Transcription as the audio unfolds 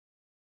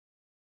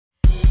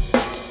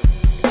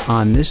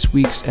on this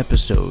week's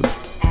episode.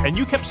 And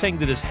you kept saying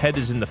that his head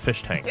is in the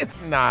fish tank. It's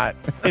not.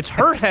 It's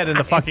her head in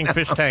the fucking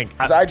fish tank.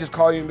 So I just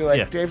call you and be like,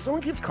 Yeah. Dave,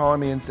 someone keeps calling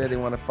me and say they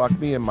want to fuck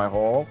me in my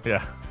hole.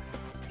 Yeah.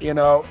 You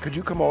know, could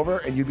you come over?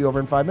 And you'd be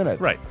over in 5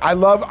 minutes. Right. I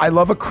love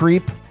a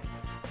creep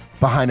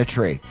behind a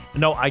tree.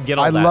 No, I get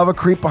all I that. love a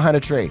creep behind a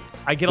tree.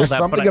 I get all There's that,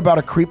 something but about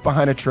a creep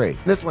behind a tree.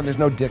 This one, there's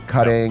no dick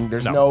cutting.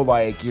 There's No. no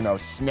like,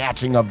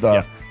 snatching of the,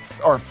 Yeah.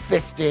 or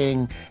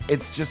fisting.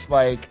 It's just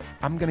like,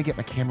 I'm going to get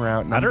my camera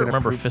out and I I'm don't going to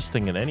remember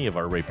fisting in any of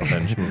our rape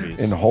revenge movies.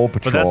 in Hole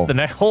But Patrol. that's the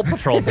next Hole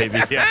Patrol, baby.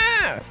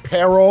 Yeah.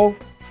 Peril,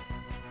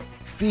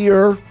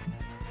 fear,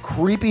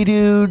 creepy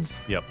dudes,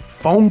 Yep.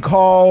 phone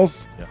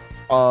calls,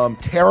 Yeah.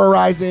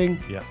 terrorizing.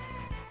 Yeah.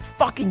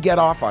 Fucking get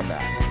off on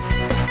that.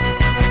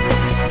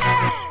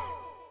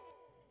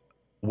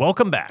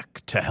 Welcome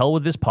back to Hell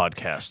with This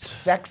Podcast.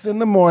 Sex in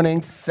the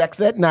morning, sex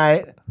at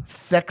night,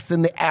 sex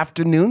in the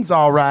afternoon's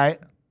all right.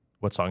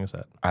 What song is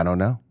that? I don't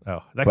know.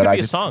 Oh, that But could I be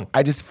a just, song.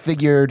 I just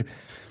figured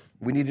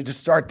we needed to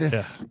start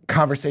this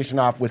conversation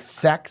off with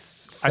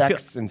sex,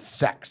 and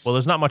sex. Well,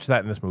 there's not much of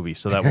that in this movie,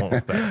 so that won't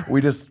look bad. we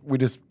just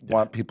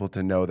want people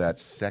to know that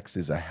sex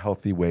is a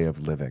healthy way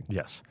of living.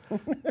 Yes.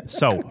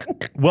 So,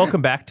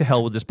 welcome back to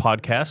Hell with This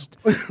Podcast,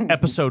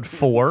 episode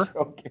 4.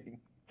 Okay.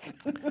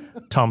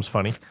 Tom's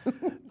funny.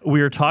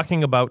 We are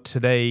talking about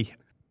today.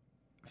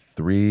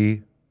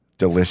 3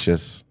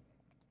 delicious.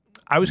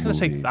 I was going to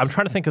say, movies. I'm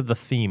trying to think of the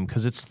theme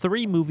because it's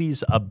 3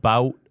 movies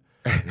about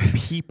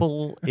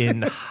people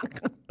in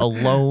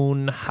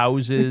alone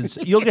houses.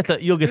 You'll get the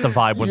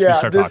vibe once we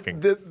start talking.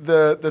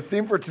 The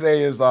theme for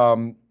today is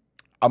I'm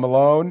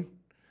alone.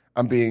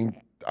 I'm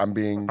being I'm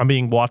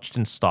being watched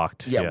and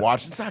stalked.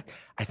 watched and stalked.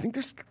 I think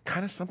there's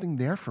kind of something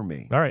there for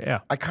me. All right, yeah.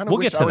 I kind of We'll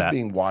wish get to I was that.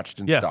 being watched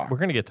and Yeah, stalked. we're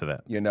going to get to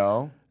that. You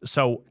know?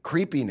 So,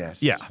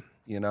 Creepiness. Yeah.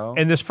 You know?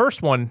 and this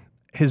first one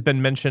has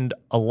been mentioned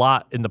a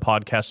lot in the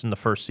podcast in the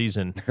first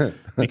season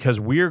because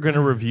we're going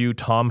to review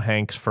Tom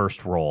Hanks'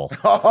 first role.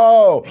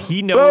 oh!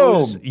 He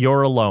knows Boom.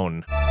 you're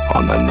alone.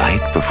 On the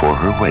night before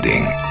her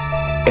wedding,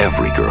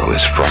 every girl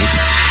is frightened.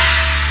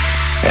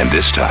 And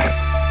this time,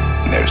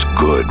 there's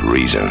good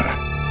reason.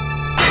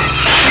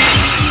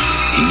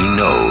 He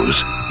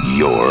knows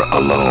you're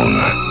alone.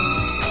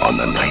 On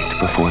the night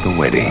before the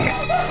wedding,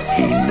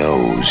 he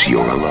knows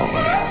you're alone.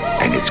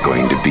 And it's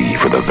going to be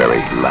for the very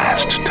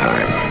last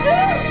time.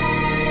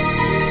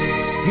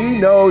 He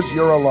knows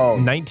you're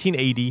alone.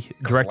 1980,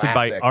 directed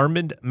by Classic.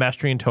 Armand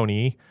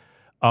Mastriantoni,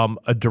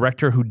 a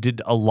director who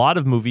did a lot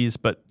of movies,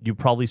 but you've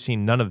probably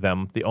seen none of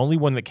them. The only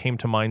one that came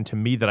to mind to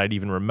me that I'd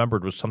even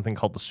remembered was something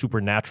called The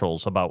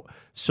Supernaturals about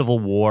Civil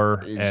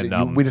War.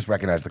 And We just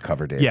recognize the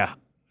cover, Dave. yeah,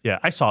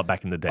 I saw it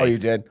back in the day. Oh, you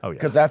did? Oh, yeah.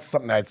 Because that's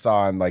something I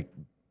saw on like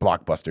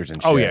Blockbusters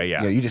and shit. Oh,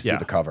 yeah. You just see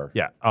the cover.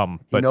 Yeah, He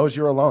but knows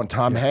you're alone.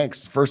 Tom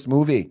Hanks, first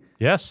movie.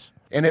 yes,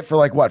 In it for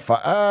like what?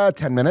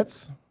 10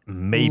 minutes?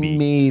 maybe.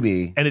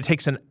 Maybe. And it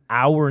takes an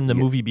hour in the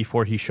movie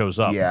before he shows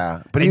up.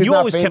 Yeah. But and he was you not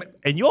always famous.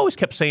 you always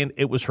kept saying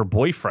it was her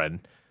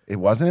boyfriend. It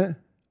wasn't?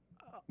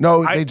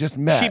 No, they just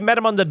met. She met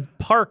him on the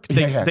park.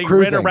 They ran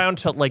cruising. around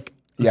to like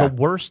Yeah. the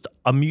worst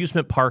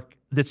amusement park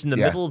that's in the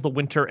Yeah. middle of the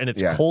winter and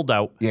it's Yeah. cold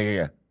out.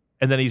 Yeah.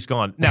 And then he's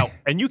gone. Now,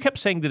 and you kept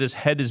saying that his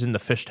head is in the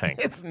fish tank.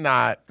 It's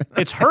not.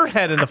 It's her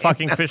head in the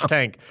fucking fish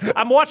tank.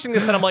 I'm watching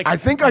this and I'm like, I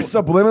think I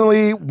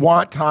subliminally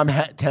want Tom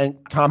Hanks'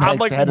 I'm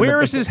like, head where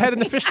in is his head in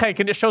the fish tank?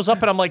 And it shows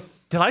up and I'm like,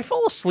 did I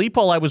fall asleep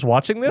while I was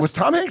watching this? Was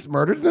Tom Hanks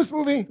murdered in this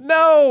movie?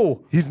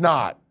 No. He's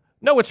not.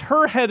 No, it's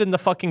her head in the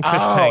fucking fish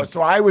Oh, tank.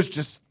 so I was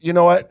just, you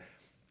know what?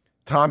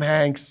 Tom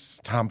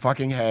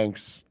fucking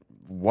Hanks,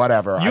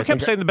 whatever. You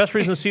kept saying the best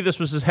reason to see this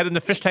was his head in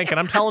the fish tank, and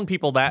I'm telling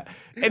people that,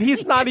 and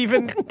he's not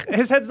even,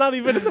 his head's not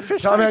even in the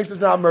fish Tom tank. Hanks is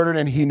not murdered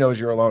and he knows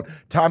you're alone.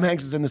 Tom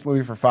Hanks is in this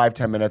movie for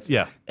 5-10 minutes.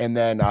 Yeah. And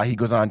then he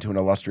goes on to an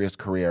illustrious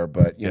career,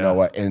 but you know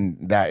what? And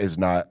that is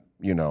not,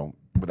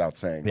 without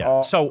saying. Yeah.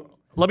 Oh, So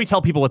let me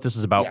tell people what this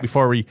is about Yes.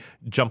 before we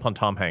jump on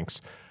Tom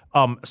Hanks.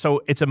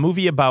 So it's a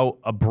movie about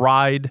a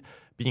bride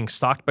being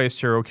stalked by a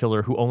serial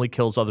killer who only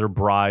kills other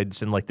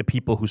brides and like the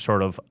people who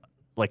sort of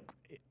like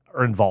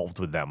are involved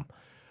with them.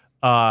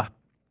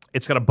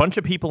 It's got a bunch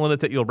of people in it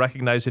that you'll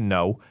recognize and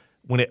know.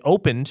 When it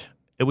opened,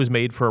 it was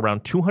made for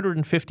around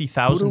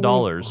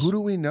 $250,000. who do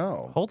we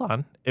know? Hold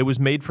on. It was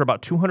made for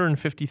about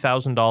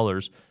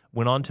 $250,000.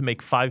 Went on to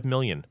make $5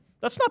 million.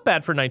 That's not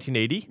bad for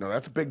 1980. No,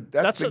 that's a big.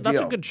 That's a big That's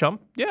deal. a good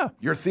chump. Yeah.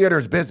 Your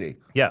theater's busy.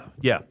 Yeah.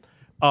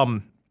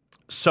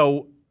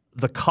 So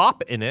the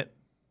cop in it,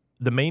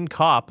 the main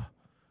cop,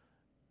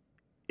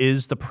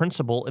 is the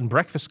principal in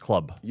Breakfast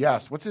Club.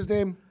 Yes. What's his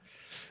name?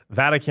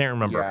 That I can't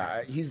remember.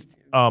 Yeah, he's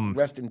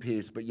rest in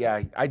peace. But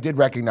yeah, I did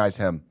recognize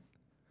him.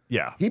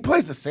 Yeah. He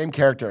plays the same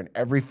character in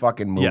every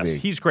fucking movie.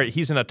 Yes, he's great.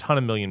 He's in a ton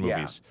of million Yeah.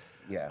 movies.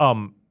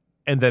 Yeah.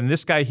 And then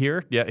this guy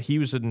here, he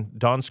was in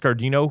Don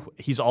Scardino.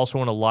 He's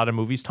also in a lot of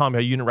movies. Tom,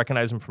 you didn't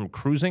recognize him from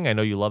Cruising? I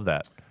know you love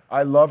that.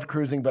 I loved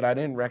Cruising, but I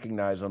didn't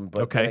recognize him.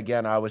 But then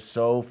again, I was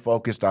so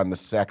focused on the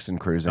sex in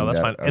Cruising. No,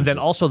 that's fine. And then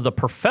also the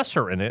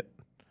professor in it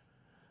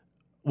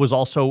was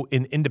also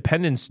in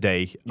Independence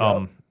Day.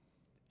 Yep.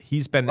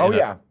 He's been Oh, in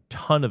yeah. a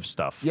ton of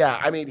stuff. Yeah,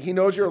 I mean, He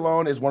Knows You're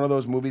Alone is one of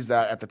those movies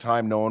that at the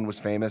time no one was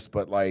famous,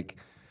 but like,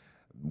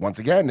 once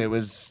again, it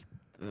was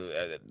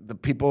the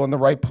people in the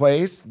right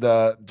place.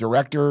 The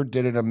director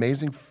did an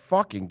amazing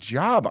fucking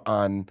job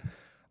on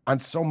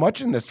so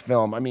much in this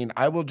film. I mean,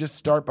 I will just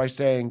start by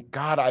saying,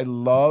 God, I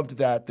loved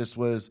that this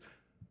was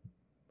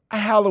a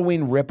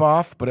Halloween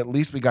ripoff, but at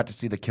least we got to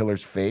see the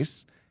killer's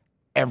face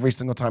every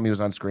single time he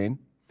was on screen.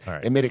 All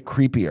right. It made it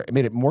creepier. It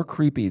made it more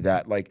creepy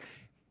that, like,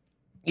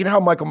 you know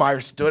how Michael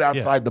Myers stood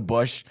outside the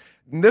bush?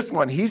 In this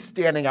one, he's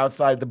standing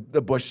outside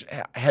the bush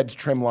hedge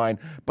trim line,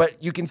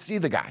 but you can see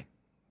the guy.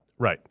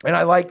 Right. And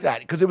I like that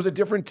because it was a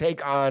different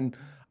take on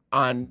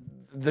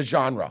the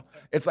genre.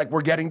 It's like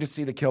we're getting to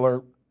see the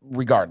killer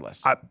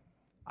regardless.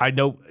 I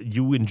know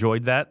you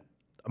enjoyed that.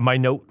 My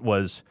note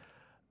was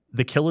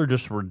the killer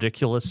just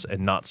ridiculous and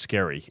not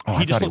scary. Oh,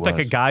 He I just thought he looked like a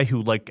was. guy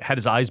who like had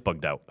his eyes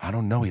bugged out. I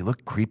don't know. He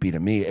looked creepy to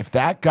me. If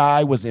that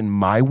guy was in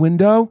my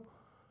window,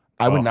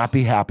 I would not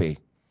be happy.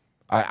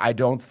 I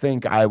don't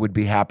think I would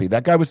be happy.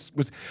 That guy was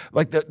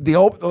like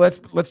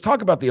let's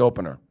talk about the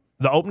opener.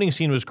 The opening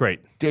scene was great.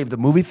 Dave, the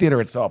movie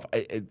theater itself.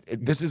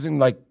 This is in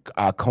like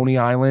Coney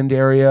Island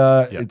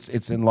area. Yep.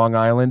 It's in Long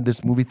Island.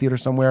 This movie theater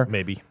somewhere.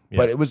 Maybe. Yeah.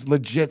 But it was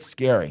legit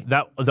scary.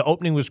 The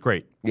opening was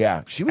great.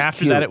 Yeah, she was.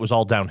 After cute. that, it was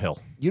all downhill.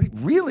 You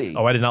really?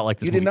 Oh, I did not like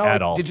this You movie did not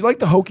at all. Did you like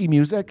the hokey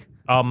music?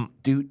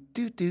 Do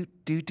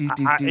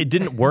it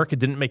didn't work. It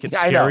didn't make it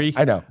Yeah, I know, scary.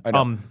 I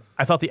know.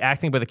 I thought the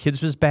acting by the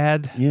kids was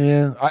bad.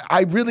 Yeah,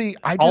 I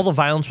All the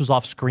violence was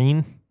off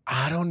screen.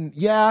 I don't.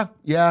 Yeah.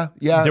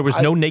 There was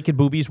no naked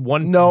boobies.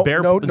 no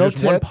There's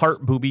one tits.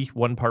 part booby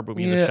in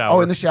the Yeah. shower.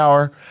 Oh, in the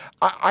shower.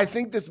 I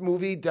think this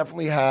movie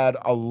definitely had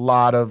a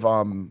lot of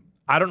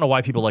I don't know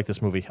why people like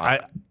this movie.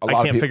 I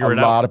lot can't of figure it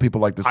A out. lot of people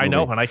like this movie. I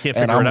know, and I can't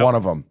figure and it I'm out. one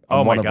of them. Oh,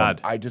 my one of them.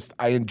 God.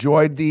 I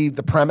enjoyed the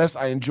premise.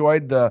 I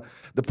enjoyed the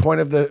point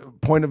of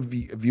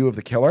view of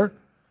the killer.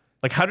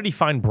 Like, how did he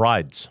find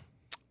brides?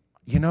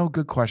 You know,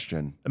 good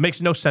question. It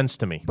makes no sense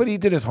to me. But he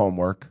did his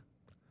homework.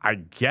 I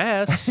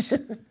guess.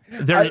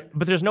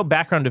 But there's no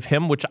background of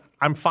him, which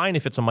I'm fine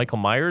if it's a Michael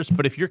Myers.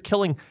 But if you're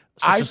killing,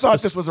 I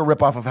thought this was a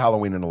ripoff of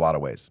Halloween in a lot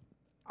of ways.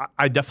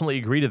 I definitely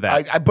agree to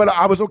that. But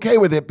I was okay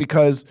with it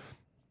because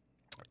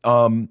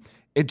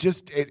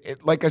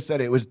it like I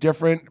said, it was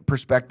different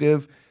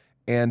perspective,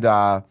 and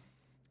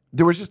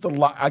there was just a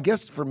lot. I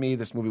guess for me,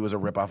 this movie was a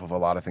ripoff of a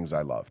lot of things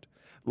I loved.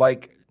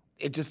 Like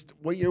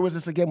what year was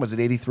this again? Was it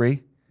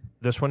 83?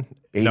 This one?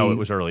 80? No, it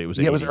was early. It was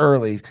 80. Yeah, it was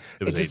early.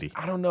 It was 80.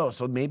 I don't know.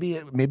 So maybe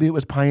it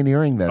was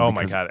pioneering then. Oh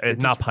my God!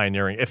 Not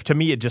pioneering. If to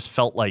me, it just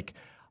felt like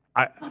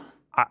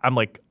I'm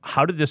like,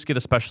 how did this get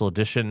a special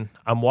edition?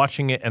 I'm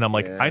watching it and I'm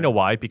like, I know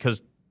why,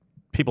 because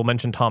people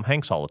mention Tom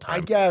Hanks all the time.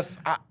 I guess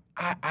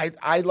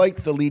I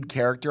liked the lead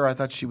character. I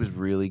thought she was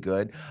really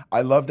good.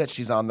 I love that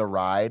she's on the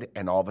ride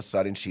and all of a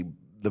sudden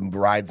the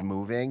ride's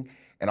moving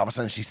and all of a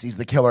sudden she sees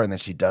the killer and then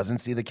she doesn't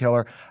see the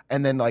killer.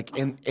 And then like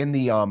in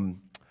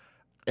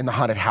the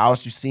haunted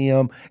house, you see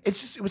him.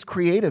 It was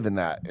creative in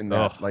that.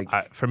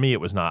 For me,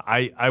 it was not.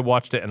 I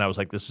watched it and I was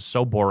like, this is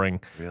so boring.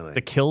 Really?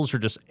 The kills are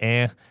just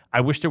I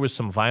wish there was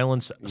some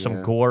violence,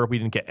 some gore. We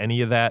didn't get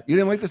any of that. You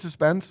didn't like the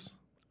suspense?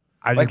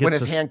 I didn't Like get when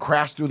his hand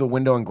crashed through the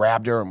window and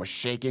grabbed her and was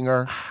shaking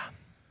her?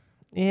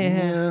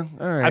 Yeah.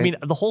 All right. I mean,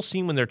 the whole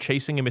scene when they're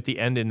chasing him at the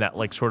end in that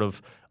like sort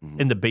of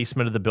in the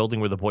basement of the building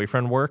where the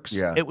boyfriend works.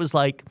 Yeah. It was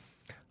like,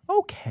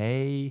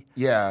 okay.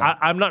 Yeah.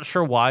 I'm not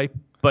sure why,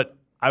 but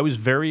I was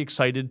very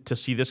excited to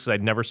see this because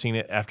I'd never seen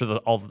it after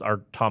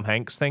our Tom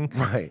Hanks thing.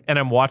 Right. And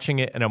I'm watching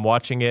it and I'm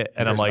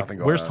There's like, nothing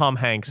going where's on. Tom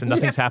Hanks? And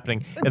nothing's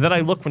happening. And then I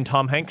look when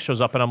Tom Hanks shows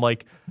up and I'm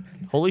like,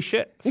 holy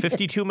shit,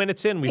 52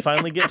 minutes in, we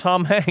finally get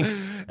Tom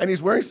Hanks. And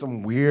he's wearing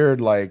some weird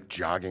like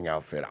jogging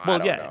outfit. I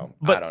don't know.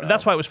 But I don't know.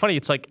 that's why it was funny.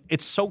 It's like,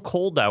 it's so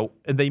cold out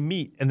and they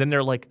meet and then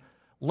they're like,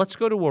 let's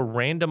go to a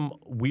random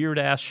weird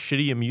ass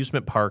shitty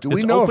amusement park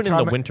that's open in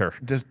the winter.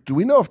 Do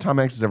we know if Tom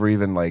Hanks has ever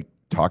even like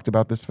talked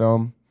about this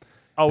film?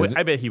 Oh,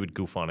 I bet he would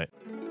goof on it.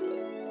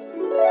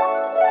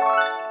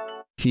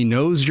 He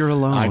Knows You're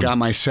Alone. I got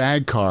my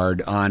SAG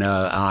card on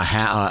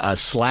a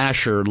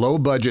slasher,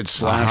 low-budget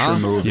slasher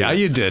movie. Yeah,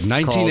 you did.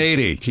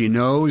 1980. He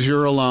Knows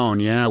You're Alone.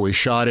 Yeah, we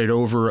shot it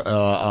over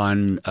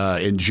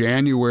in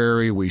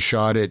January. We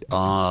shot it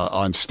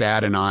on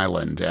Staten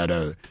Island at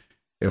a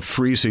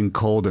freezing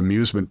cold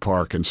amusement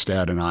park in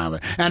Staten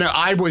Island. And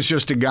I was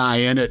just a guy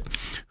in it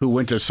who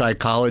went to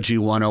Psychology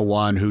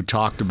 101 who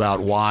talked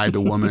about why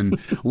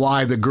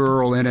the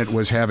girl in it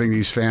was having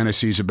these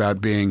fantasies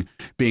about being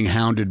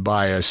hounded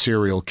by a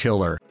serial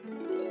killer.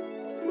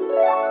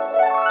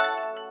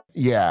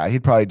 Yeah,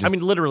 he'd probably just. I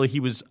mean, literally, he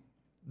was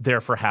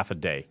there for half a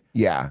day.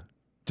 yeah,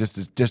 just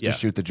to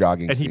shoot the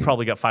jogging And scene. he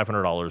probably got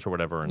 $500 or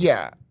whatever. And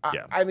Yeah.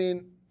 Yeah. I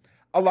mean,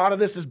 a lot of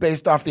this is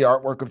based off the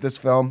artwork of this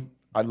film.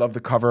 I love the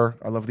cover.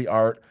 I love the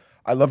art.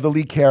 I love the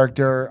lead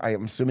character. I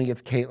am assuming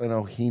it's Caitlin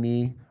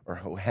O'Heney or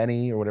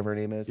O'Henny or whatever her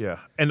name is. Yeah.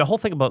 And the whole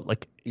thing about,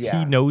 like, Yeah.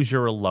 he knows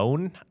you're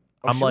alone.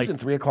 I'm she like, was in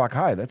 3 O'Clock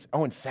High.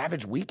 And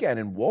Savage Weekend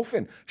and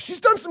Wolfen. She's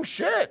done some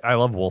shit. I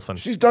love Wolfen.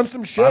 She's done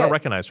some shit. I don't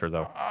recognize her,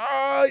 though.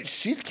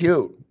 She's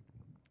cute.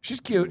 She's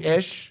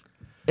cute-ish.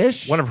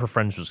 Ish. One of her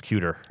friends was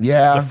cuter.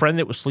 Yeah. The friend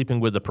that was sleeping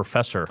with the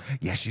professor.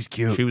 Yeah, she's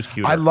cute. She was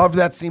cute. I loved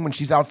that scene when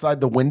she's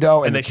outside the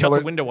window And the they shut killer.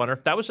 the window on her.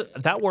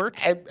 That worked.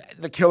 And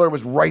the killer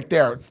was right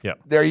there. Yep.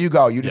 There you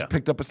go. You just Yeah.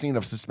 picked up a scene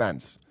of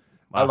suspense.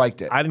 I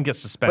liked it. I didn't get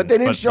suspense. But they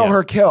didn't show yeah.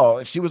 her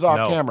kill. She was off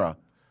No. camera.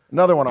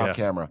 Another one Yeah. off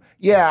camera.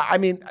 Yeah, I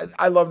mean,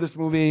 I love this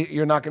movie.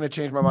 You're not going to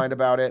change my mind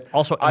about it.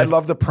 Also, I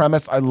love the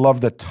premise. I love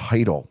the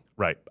title.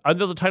 Right. I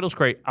know the title's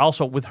great.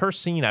 Also, with her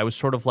scene, I was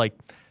sort of like,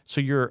 so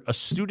you're a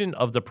student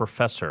of the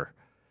professor,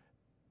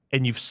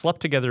 and you've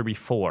slept together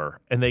before,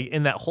 and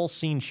in that whole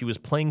scene, she was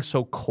playing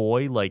so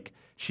coy, like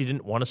she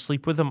didn't want to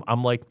sleep with him.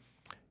 I'm like,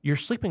 you're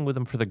sleeping with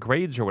him for the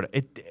grades or whatever.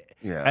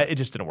 It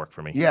just didn't work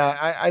for me.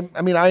 Yeah,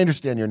 I mean, I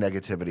understand your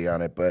negativity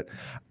on it, but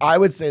I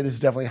would say this is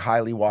definitely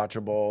highly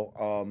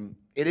watchable.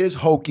 It is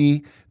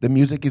hokey. The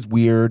music is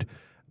weird,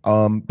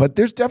 but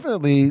there's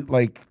definitely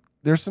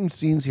there's some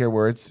scenes here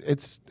where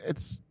it's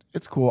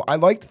cool. I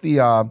liked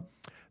the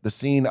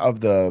scene of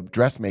the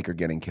dressmaker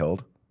getting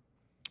killed.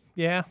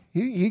 Yeah.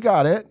 He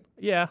got it.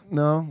 Yeah.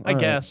 No, I all right.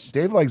 guess.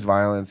 Dave likes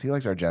violence. He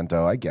likes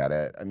Argento. I get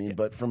it. I mean,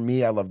 but for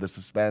me, I love the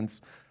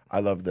suspense. I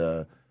love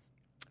the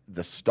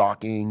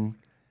stalking.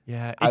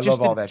 Yeah. I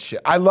love all that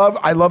shit. I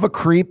love a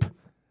creep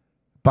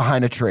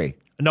behind a tree.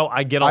 No,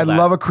 I get all I that.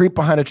 love a creep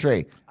behind a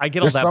tree. I get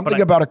all There's that, but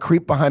something about a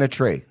creep behind a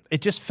tree.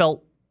 It just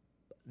felt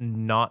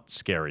not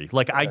scary.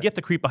 Like, I get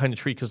the creep behind the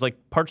tree because, like,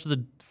 parts of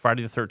the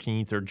Friday the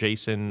 13th or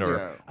Jason or,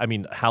 Yeah. I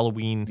mean,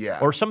 Halloween Yeah.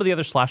 or some of the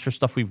other slasher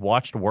stuff we've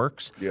watched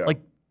works. Yeah.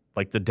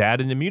 Like the dad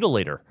in the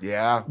Mutilator.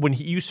 Yeah. When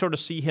you sort of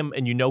see him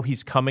and you know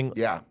he's coming,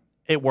 Yeah.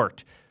 it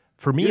worked.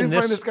 For me You in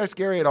didn't find this guy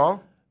scary at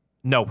all?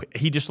 no,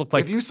 he just looked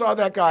like, If you saw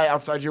that guy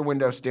outside your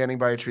window standing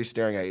by a tree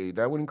staring at you,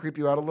 that wouldn't creep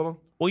you out a little?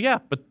 well, yeah,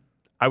 but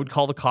I would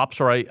call the cops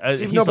or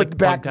See, he's no, like but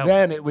back bugged out.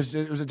 then it was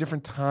a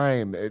different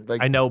time.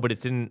 I know, but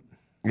it didn't.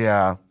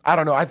 Yeah, I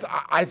don't know.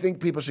 I think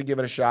people should give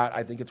it a shot.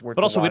 I think it's worth.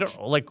 But also, we watch.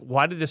 don't like.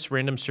 Why did this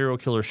random serial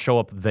killer show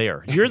up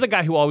there? You're the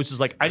guy who always is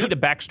like, I need a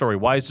backstory.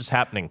 Why is this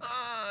happening?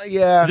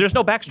 Yeah, There's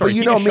no backstory. But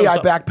you He know just me, shows I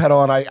up.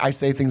 backpedal and I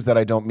say things that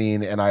I don't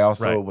mean, and I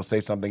also Right. will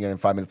say something, and then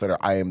 5 minutes later,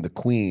 I am the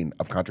queen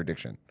of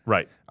contradiction.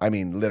 Right. I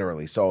mean,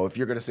 literally. So if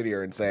you're going to sit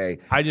here and say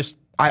I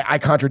I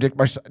contradict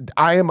myself,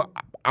 I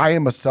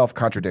am a self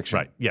contradiction.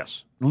 right.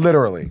 Yes.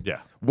 Literally. Yeah.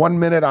 1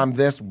 minute I'm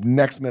this,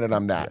 next minute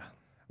I'm that.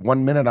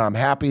 1 minute I'm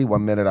happy,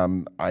 1 minute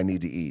I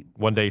need to eat.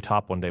 One day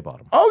top, one day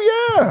bottom. Oh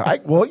yeah.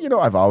 Well,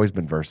 I've always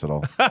been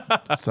versatile.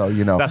 So,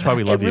 That's why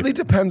we love it you. really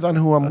depends on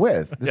who I'm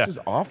with. This Yeah. is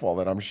awful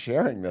that I'm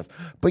sharing this.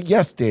 But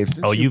yes, Dave,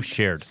 since You've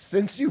shared.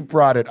 since you've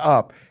brought it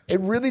up,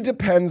 it really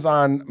depends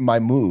on my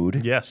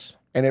mood. Yes.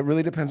 And it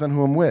really depends on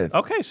who I'm with.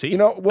 Okay, see?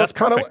 Well, That's it's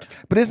kind of, perfect.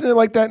 but isn't it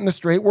like that in the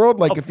straight world?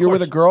 Like Of if you're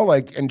with a course.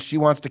 girl, and she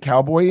wants to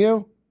cowboy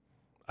you,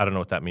 I don't know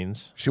what that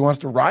means. she wants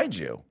to ride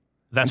you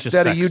That's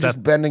instead of just you sex.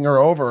 just bending her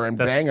over and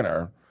that's- banging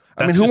her.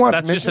 I That's mean, who just- wants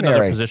that's just another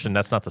missionary? position.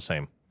 That's not the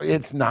same.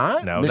 It's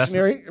not No, that's-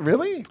 missionary.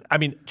 Really? I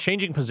mean,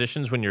 changing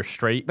positions when you're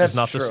straight That's is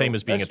not true. the same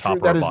as being That's a top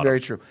true. or a That is bottom. very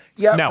true.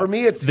 Yeah, Now, for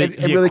me, it the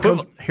really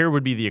comes. Here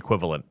would be the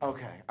equivalent.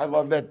 Okay, I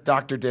love that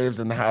Dr.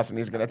 Dave's in the house and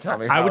he's going to tell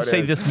me. I how would it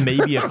say is. this may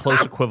be a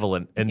close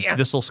equivalent, and Yeah.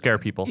 this will scare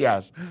people.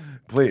 Yes,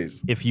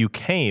 please. If you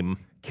came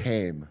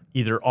Came.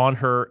 either on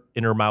her,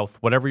 in her mouth,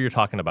 whatever you're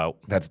talking about,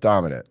 That's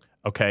dominant.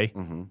 okay,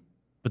 Mm-hmm.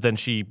 but then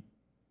she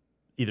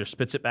either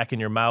spits it back in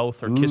your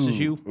mouth or kisses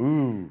you,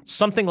 Ooh.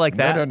 something like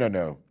that.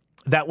 No.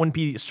 That wouldn't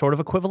be sort of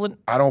equivalent.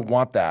 I don't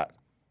want that.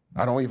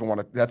 I don't even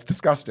want to. That's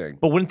disgusting.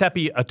 But wouldn't that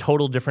be a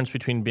total difference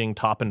between being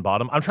top and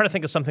bottom? I'm trying to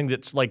think of something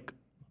that's like,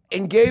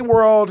 In gay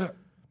world,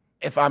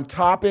 if I'm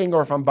topping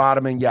or if I'm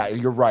bottoming, yeah,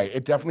 you're right.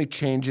 It definitely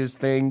changes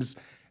things.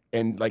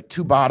 And like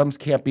two bottoms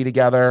can't be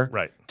together.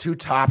 Right. Two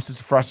tops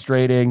is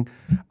frustrating.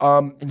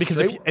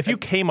 because if you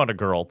came on a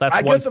girl, that's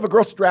I one. guess if a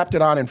girl strapped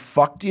it on and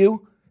fucked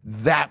you,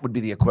 that would be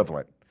the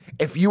equivalent.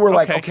 If you were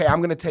like, Okay. okay, I'm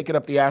going to take it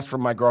up the ass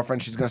from my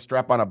girlfriend, she's going to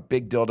strap on a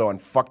big dildo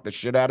and fuck the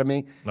shit out of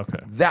me. Okay.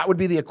 That would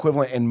be the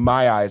equivalent in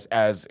my eyes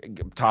as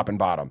top and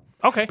bottom.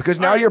 Okay. Because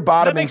now All right. you're That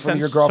bottoming makes from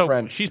your sense.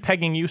 girlfriend. So she's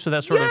pegging you, so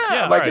that's sort yeah, of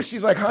yeah. like all right. if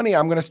she's like, honey,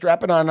 I'm going to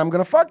strap it on and I'm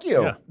going to fuck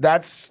you. Yeah.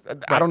 That's,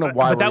 I don't know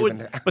why But that we're would,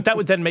 even... but that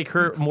would then make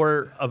her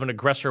more of an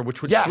aggressor,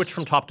 which would Yes. switch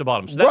from top to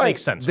bottom. So that right.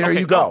 makes sense. There Okay,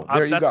 you go. no,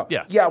 There you that's-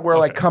 go. Yeah. Where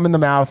like Okay. come in the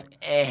mouth,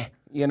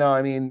 you know,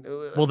 I mean...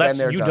 Well, been that's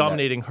there, you done that.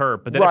 dominating her,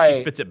 but then if Right.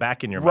 she spits it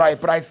back in your Right,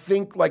 mouth. but I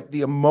think like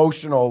the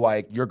emotional,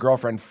 like your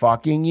girlfriend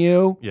fucking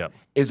you Yeah.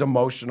 is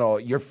emotional.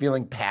 You're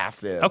feeling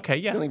passive. Okay,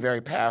 yeah. Feeling very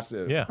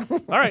passive. Yeah. All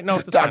right. No,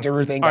 that's Dr. fine.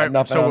 Ruth ain't All got right,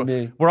 nothing so on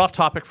me. We're off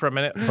topic for a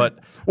minute, but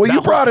Well, that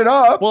you brought it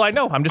up. Well, I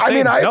know. I'm just I saying.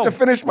 mean, I have no. to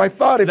finish my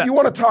thought. If That- you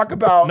want to talk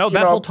about, No, you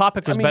that know, whole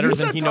topic was I mean, better you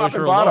than said He top Knows and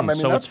You're bottom. Alone, I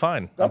mean, so that's, it's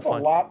fine. That's I'm a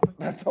fine. lot.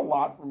 That's a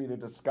lot for me to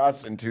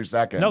discuss in 2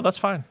 seconds. No, that's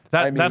fine.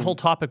 That mean, whole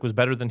topic was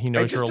better than He It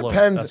Knows just You're Alone.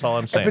 depends. That's all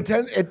I'm saying.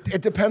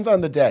 It depends on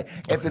the day.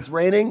 If it's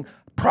raining,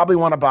 probably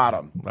want a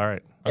bottom. All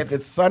right. If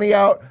it's sunny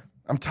out,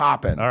 I'm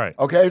topping. All right.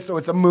 Okay, so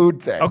it's a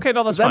mood thing. Okay,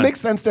 no, that's Does that fine. make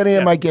sense to any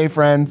of Yeah. my gay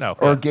friends No,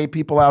 or yeah. gay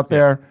people out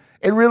there?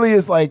 It really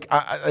is like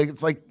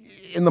it's like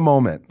in the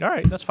moment. All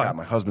right. That's fine. God,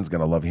 my husband's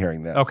gonna love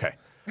hearing this. Okay.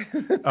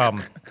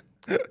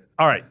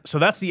 All right, so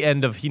that's the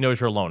end of He Knows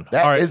You're Alone.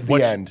 That All right, is the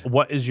end.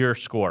 What is your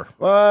score?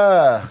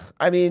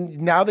 I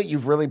mean, now that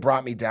you've really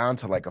brought me down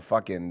to like a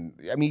fucking,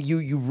 I mean,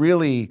 you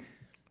really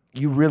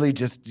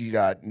just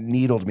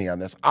needled me on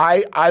this.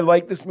 I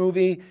like this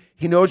movie.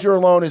 He Knows You're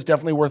Alone is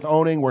definitely worth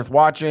owning, worth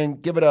watching.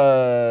 Give it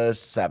a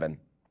 7.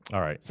 All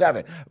right.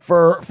 7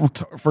 for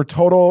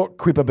total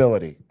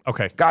creepability.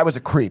 Okay. Guy was a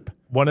creep.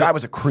 Guy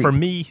was a creep. For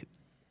me,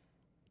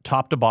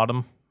 top to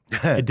bottom,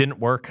 it didn't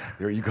work.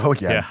 There you go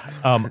again.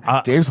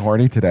 Yeah. Dave's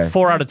horny today.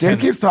 4 out of 10. Dave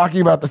keeps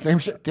talking about the same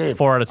shit. Dave,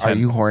 4 out of 10. Are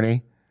you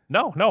horny?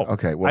 No.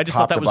 Okay, well, I just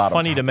top thought that to was bottom,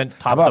 funny to meant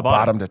How top about to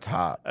bottom. bottom to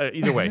top?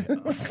 Either way,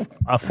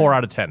 4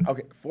 out of 10.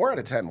 Okay, 4 out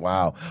of 10.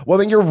 Wow. Well,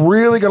 then you're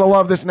really going to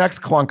love this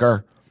next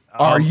clunker.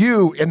 Are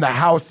you in the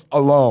house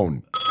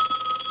alone?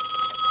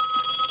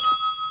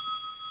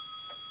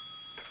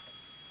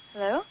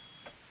 Hello?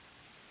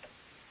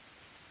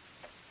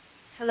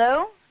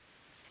 Hello?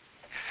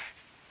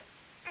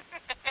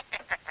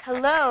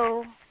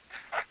 Hello?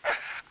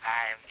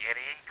 I'm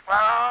getting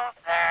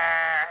closer.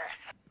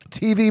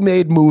 TV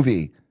made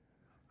movie.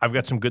 I've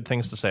got some good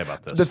things to say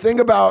about this. The thing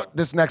about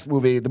this next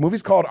movie, the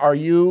movie's called Are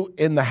You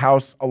in the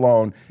House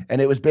Alone? And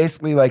it was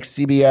basically like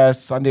CBS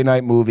Sunday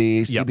night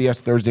movie, CBS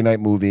Thursday night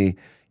movie,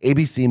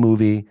 ABC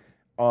movie.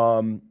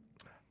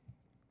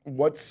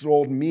 What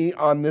sold me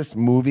on this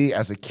movie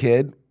as a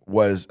kid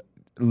was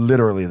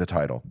literally the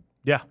title.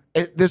 Yeah.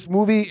 This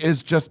movie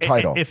is just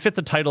title. It fit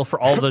the title for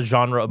all the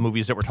genre of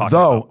movies that we're talking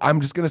Though about. I'm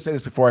just gonna say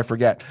this before I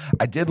forget,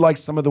 I did like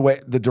some of the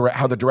way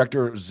how the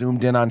director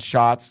zoomed in on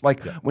shots,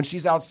 like when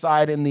she's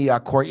outside in the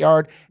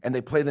courtyard and they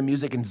play the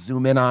music and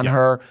zoom in on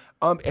her.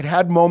 It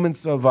had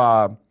moments of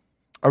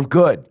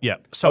good. Yeah.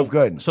 So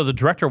good. So the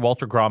director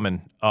Walter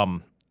Grauman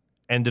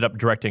ended up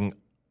directing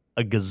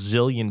a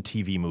gazillion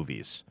TV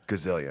movies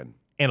Gazillion.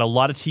 and a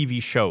lot of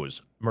TV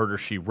shows. Murder,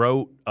 She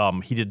Wrote.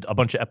 He did a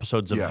bunch of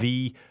episodes of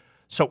V.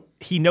 So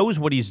he knows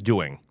what he's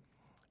doing.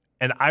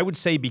 And I would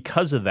say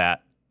because of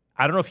that,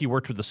 I don't know if he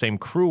worked with the same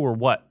crew or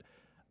what.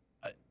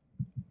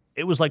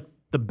 It was like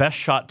the best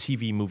shot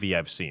TV movie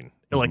I've seen.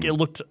 Like it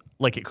looked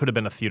like it could have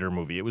been a theater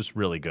movie. It was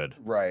really good.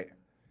 Right.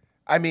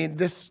 I mean,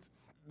 this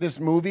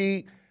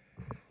movie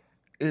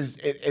is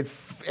it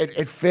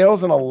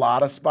fails in a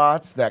lot of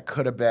spots that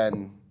could have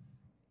been.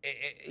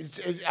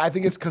 I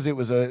think it's because it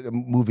was a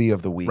movie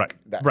of the week. Right.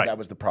 That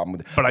was the problem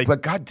with it.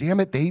 But God damn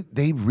it,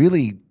 they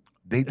really.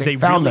 They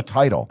found the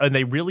title. And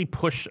they really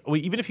push,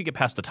 even if you get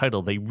past the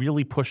title, they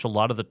really push a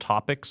lot of the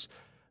topics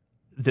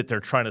that they're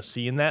trying to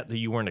see in that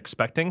you weren't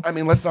expecting. I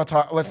mean, let's not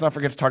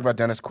forget to talk about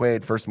Dennis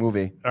Quaid, first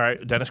movie. All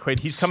right, Dennis Quaid,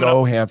 he's coming up.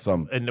 So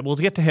handsome. And we'll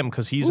get to him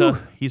because he's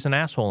an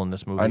asshole in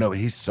this movie. I know, but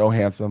he's so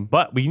handsome.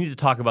 But we need to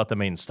talk about the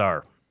main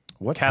star.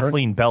 What's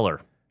Kathleen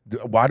Beller.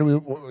 Why do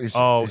we...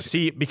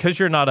 See, because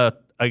you're not a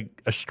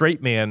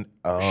straight man,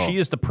 she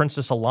is the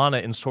Princess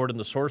Alana in Sword and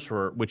the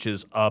Sorcerer, which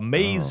is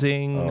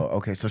amazing.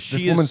 Okay, so She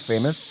this woman's is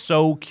famous?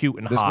 so cute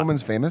and hot. This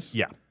woman's famous?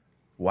 Yeah.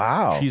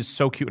 Wow. She's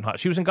so cute and hot.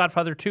 She was in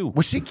Godfather 2.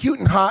 Was she cute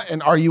and hot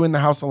and Are You in the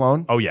House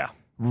Alone? Oh, yeah.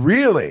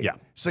 Really? Yeah.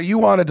 So you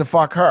wanted to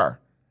fuck her,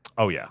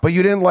 Oh, yeah. but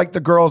you didn't like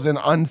the girls in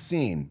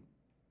Unseen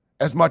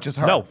as much as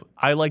her? No,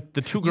 I like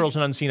the two girls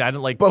in Unseen. I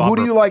didn't like But who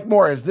Barbara. do you like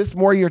more? Is this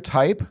more your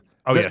type?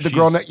 Oh, the, yeah, the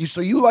girl so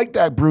you like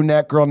that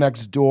brunette girl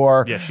next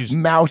door? Yeah, she's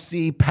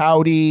mousy,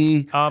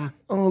 pouty.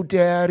 Oh,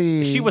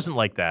 daddy. She wasn't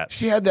like that.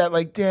 She had that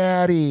like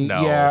daddy.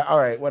 No. Yeah. All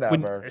right. When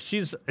Whatever.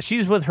 she's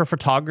with her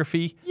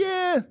photography.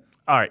 Yeah.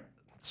 All right.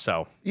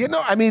 So You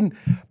know, I mean,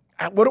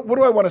 what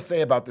do I want to say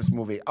about this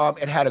movie?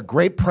 It had a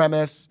great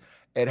premise.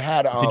 It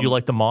had. did you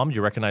like the mom? Do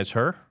you recognize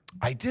her?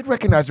 I did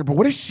recognize her, but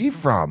what is she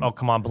from? Oh,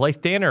 come on, Blythe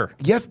Danner.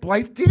 Yes,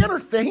 Blythe Danner.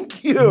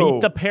 Thank you.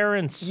 Meet the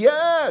Parents.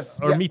 Yes.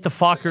 Or yeah. Meet the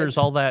Fockers.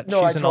 All that.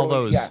 No, She's in all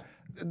those. Yeah.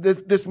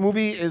 This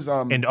movie is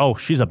And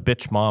she's a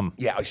bitch mom.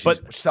 yeah,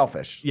 she's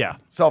selfish. Yeah.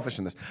 Selfish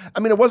in this. I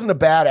mean, it wasn't a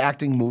bad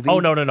acting movie. Oh,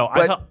 no. I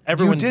but thought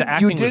you the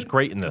acting was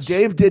great in this.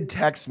 Dave did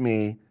text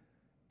me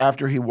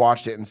after he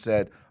watched it and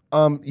said,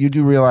 you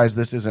do realize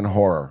this isn't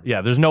horror.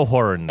 Yeah, there's no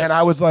horror in this. And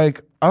I was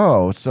like,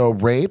 oh, so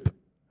rape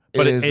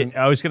But is...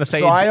 I was going to say...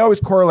 So I always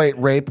correlate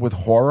rape with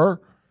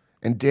horror,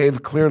 and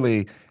Dave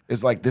clearly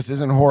is like, this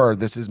isn't horror,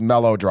 this is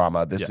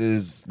melodrama. This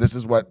is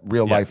what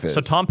real life is.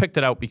 So Tom picked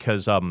it out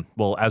because,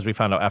 as we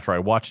found out after I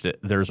watched it,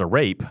 there's a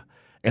rape.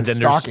 And then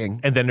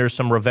stalking. And then there's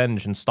some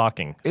revenge and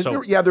stalking.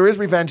 There is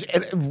revenge.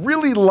 And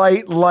really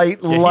light.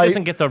 He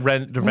doesn't get the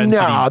revenge.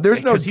 No,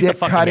 there's no because he's a dick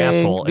fucking cutting.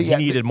 asshole, and he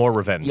needed more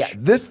revenge. Yeah,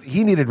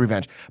 he needed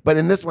revenge. But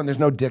in this one, there's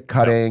no dick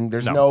cutting.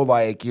 There's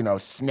no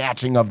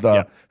snatching of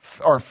the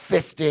or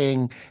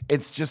fisting.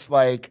 It's just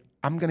like,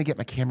 I'm gonna get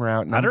my camera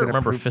out and I don't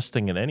remember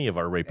fisting in any of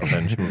our rape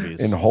revenge movies.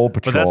 in Hole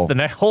Patrol. But that's the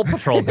next Hole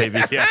Patrol,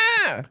 baby.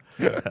 Yeah.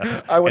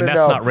 I wouldn't that's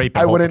know. not rape in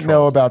I Hole wouldn't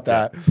Patrol. know about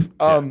that.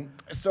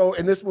 So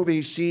in this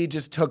movie, she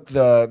just took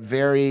the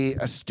very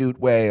astute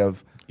way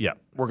of,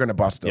 we're gonna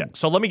bust him. Yeah.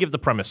 So let me give the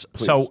premise.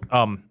 Please.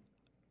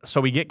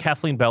 So we get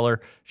Kathleen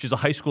Beller. She's a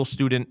high school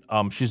student.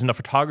 She's in a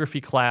photography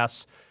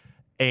class,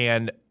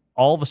 and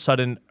all of a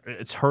sudden,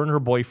 it's her and her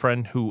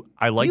boyfriend who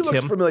I liked He looks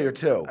him. familiar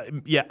too.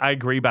 Yeah, I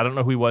agree, but I don't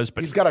know who he was.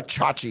 But He's got a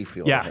Chachi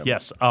feel. to yeah, him.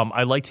 yes,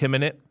 I liked him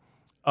in it.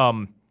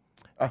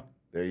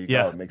 There you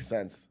Yeah. go. It makes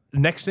sense.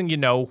 Next thing you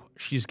know,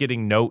 she's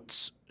getting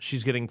notes.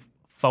 She's getting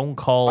phone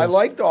calls. I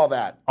liked all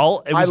that. It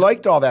I was-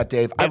 liked all that,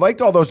 Dave. I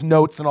liked all those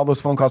notes and all those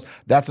phone calls.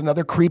 That's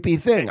another creepy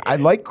thing. I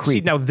like See,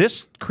 creep. now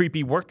this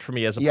creepy worked for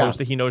me as Yeah. opposed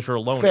to He Knows You're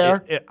Alone.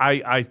 Fair.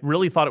 I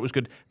really thought it was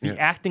good. The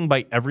acting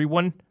by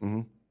everyone,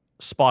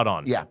 spot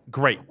on. Yeah.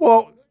 Great.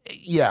 Well,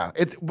 yeah.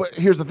 But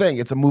here's the thing.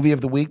 It's a movie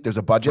of the week. There's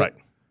a budget. Right.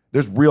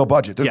 There's real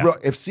budget. There's Yeah. real.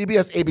 If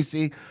CBS,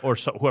 ABC, Or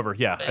so, whoever,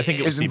 yeah. I think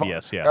it was is invo-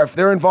 CBS, yeah. or if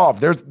they're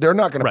involved, they're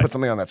not going to Right. put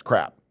something on that's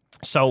crap.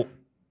 So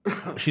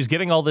she's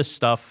getting all this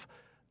stuff.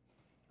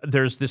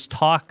 There's this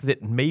talk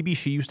that maybe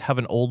she used to have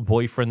an old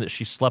boyfriend that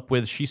she slept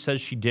with. She says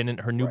she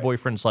didn't. Her new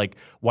boyfriend's like,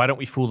 "Why don't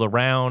we fool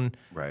around?"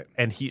 Right.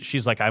 And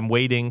she's like, "I'm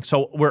waiting."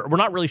 So we're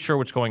not really sure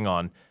what's going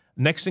on.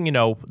 Next thing you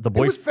know, the It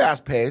boy. was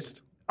fast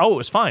paced. Oh, it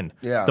was fine.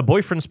 Yeah. The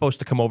boyfriend's supposed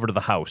to come over to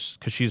the house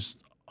because she's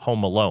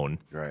home alone.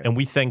 Right. And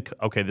we think,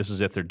 okay, this is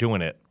it. They're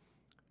doing it.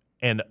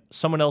 And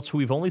someone else who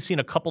we've only seen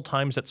a couple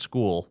times at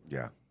school,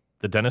 Yeah.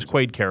 the Dennis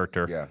Quaid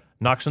character, Yeah.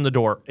 knocks on the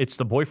door. It's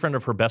the boyfriend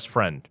of her best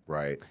friend.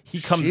 Right. He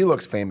She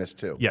looks famous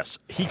too. Yes.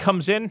 He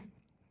comes in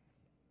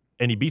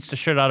and he beats the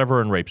shit out of her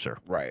and rapes her.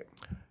 Right.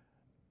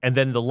 And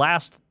then the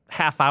last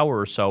half hour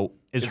or so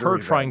is Is a her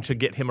revenge. trying to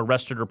get him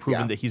arrested or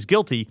proven Yeah. that he's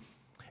guilty.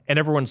 And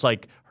everyone's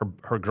like,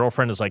 her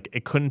girlfriend is like,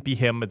 it couldn't be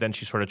him. But then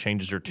she sort of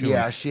changes her tune.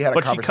 Yeah. She had a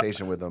But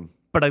conversation with him.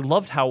 But I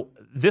loved how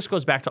this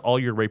goes back to all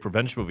your rape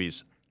revenge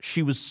movies.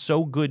 She was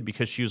so good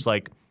because she was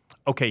like,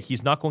 okay,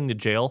 he's not going to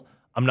jail.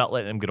 I'm not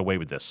letting him get away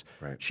with this.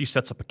 Right. She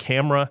sets up a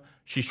camera.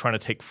 She's trying to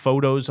take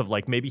photos of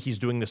like maybe he's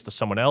doing this to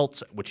someone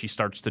else, which he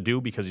starts to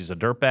do because he's a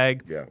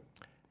dirtbag. Yeah.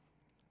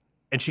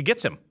 And she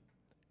gets him.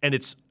 And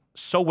it's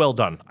so well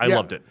done. I Yeah.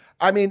 loved it.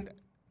 I mean,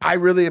 I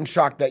really am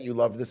shocked that you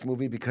loved this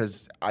movie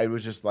because I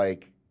was just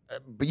like,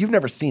 but you've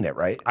never seen it,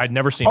 right? I'd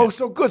never seen Oh, it.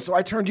 so good. So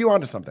I turned you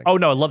on to something. Oh,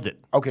 no, I loved it.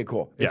 Okay,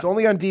 cool. It's Yeah.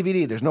 only on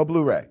DVD. There's no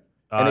Blu-ray,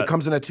 and Uh, it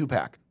comes in a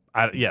 2-pack.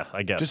 Yeah,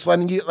 I guess. Just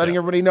letting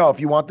everybody know if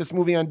you want this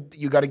movie on,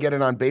 you got to get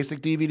it on basic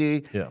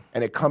DVD. Yeah.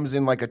 and it comes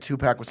in like a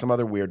 2-pack with some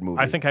other weird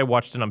movie. I think I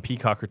watched it on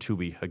Peacock or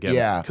Tubi again.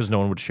 Yeah. Because no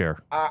one would share.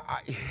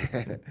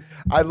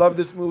 I love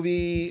this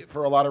movie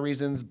for a lot of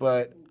reasons,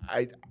 but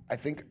I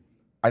think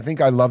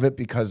I love it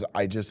because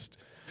I just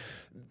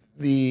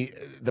the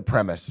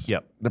premise.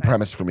 Yep. The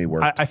premise for me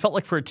worked. I felt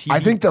like for a TV.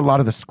 I think that a lot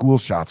of the school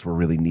shots were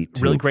really neat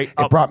too. Really great.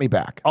 It brought me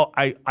back. Oh,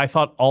 I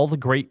thought all the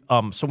great.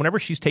 So whenever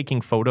she's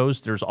taking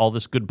photos, there's all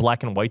this good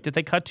black and white that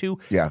they cut to.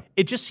 Yeah.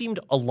 It just seemed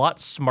a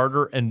lot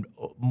smarter and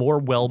more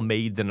well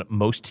made than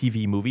most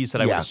TV movies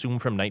that I would Yeah. assume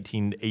from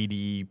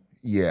 1980.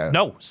 Yeah.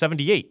 No,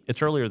 78.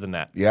 It's earlier than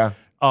that. Yeah.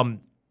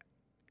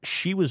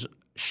 She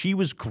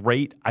was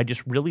great. I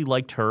just really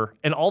liked her,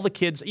 and all the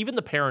kids, even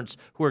the parents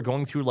who are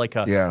going through like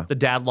Yeah. the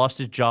dad lost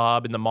his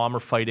job and the mom are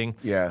fighting.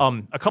 Yeah.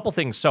 A couple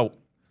things. So,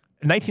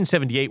 in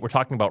 1978, we're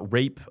talking about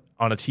rape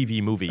on a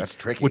TV movie. That's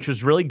tricky. Which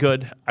was really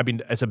good. I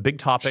mean, it's a big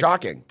topic.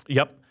 Shocking.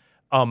 Yep.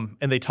 And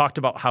they talked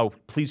about how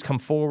please come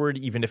forward,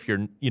 even if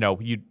you're,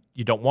 you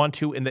don't want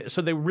to. And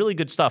so they were really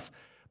good stuff.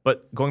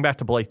 But going back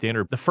to Blythe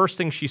Danner, the first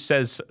thing she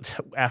says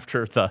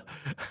after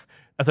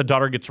as the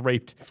daughter gets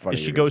raped funny is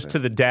she you goes say to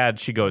the dad.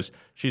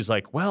 She's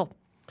like, well,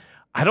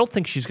 I don't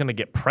think she's going to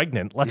get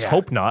pregnant. Let's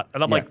hope not.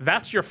 And I'm Yeah. like,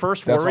 that's your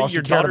first That's worry. all she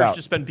Your cared daughter's about.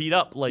 just been beat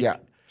up. Like, Yeah.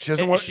 She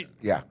doesn't and want.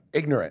 Yeah.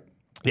 Ignorant.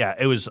 Yeah,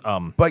 it was.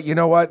 But you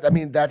know what? I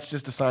mean, that's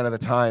just a sign of the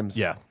times.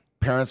 Yeah.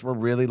 Parents were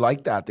really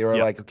like that. They were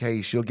Yeah. like,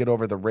 okay, she'll get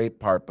over the rape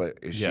part, but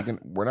is Yeah. she gonna,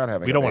 we're not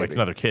having We a don't baby. want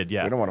another kid.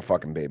 Yeah. We don't want a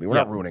fucking baby. We're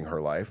Yeah. not ruining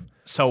her life.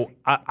 So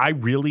I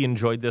really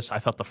enjoyed this. I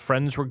thought the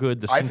friends were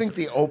good. I think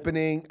the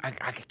opening,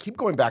 I keep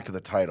going back to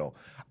the title.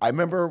 I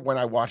remember when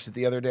I watched it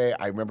the other day,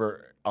 I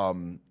remember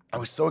I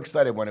was so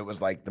excited when it was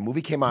like the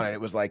movie came on and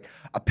it was like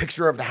a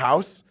picture of the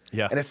house.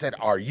 Yeah. And it said,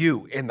 "Are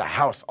you in the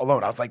house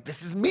alone?" I was like,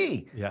 "This is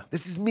me. Yeah.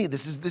 This is me.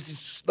 This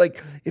is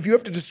like if you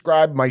have to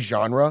describe my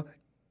genre,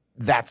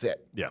 that's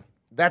it. Yeah.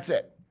 That's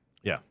it.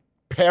 Yeah.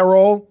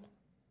 Peril,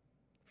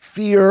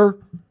 fear,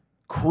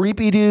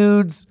 creepy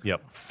dudes,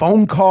 Yep.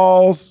 phone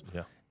calls,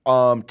 Yeah.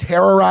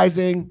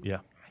 terrorizing. Yeah.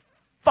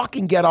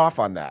 Fucking get off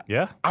on that.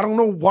 Yeah. I don't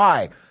know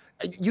why.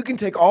 You can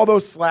take all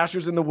those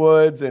slashers in the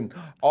woods and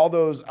all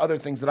those other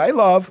things that I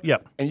love,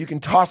 Yep. and you can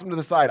toss them to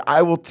the side.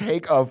 I will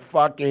take a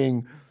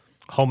fucking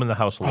Home in the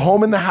House alone.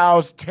 home in the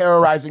house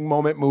terrorizing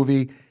moment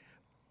movie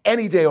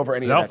any day over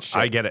any No, of that shit.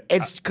 I get it.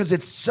 It's because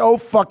it's so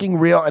fucking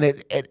real and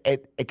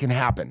it can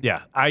happen.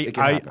 Yeah. It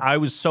can happen. I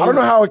was so. I don't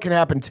know how it can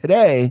happen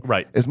today,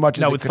 Right. As much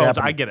as No, it with could phones,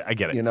 happen. I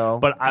get it. You know,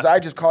 But 'Cause I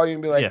just call you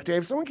and be like, Yeah.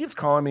 Dave, someone keeps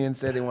calling me and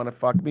say they want to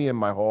fuck me in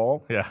my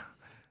hole. Yeah.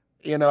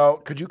 You know,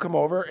 could you come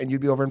over? And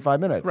you'd be over in 5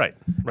 minutes. Right.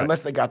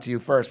 Unless they got to you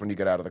first when you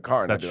get out of the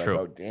car. And That's I'd be true.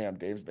 like, oh, damn,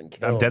 Dave's been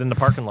killed. I'm dead in the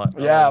parking lot.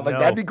 Yeah, Oh, like no.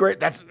 that'd be great.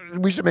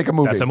 We should make a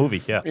movie. That's a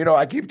movie, yeah. You know,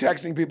 I keep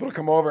texting people to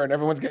come over and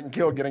everyone's getting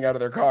killed getting out of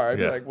their car. I'd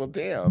Yeah. be like, well,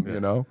 damn, you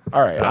know?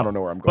 All right, I don't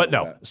know where I'm going But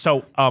no. with that.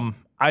 So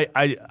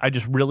I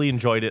just really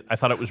enjoyed it. I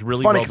thought it was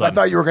really It's funny well because I done.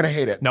 thought you were going to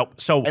hate it. No,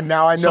 so And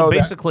now I know so that-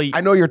 basically I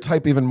know your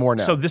type even more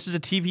now. So this is a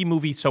TV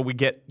movie, so we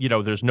get,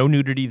 there's no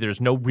nudity, there's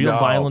no real No.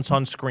 violence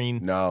on screen.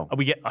 No.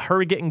 We get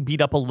her getting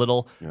beat up a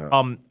little.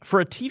 For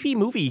a TV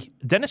movie,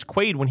 Dennis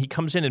Quaid, when he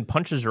comes in and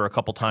punches her a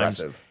couple times,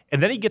 Aggressive.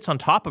 and then he gets on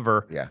top of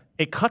her, Yeah.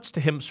 it cuts to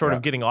him sort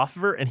of getting off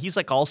of her, and he's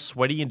like all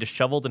sweaty and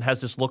disheveled and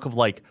has this look of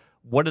like,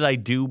 what did I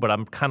do? But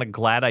I'm kind of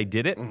glad I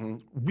did it.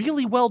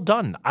 Really well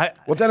done.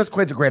 Well, Dennis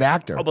Quaid's a great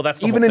actor. Oh, well,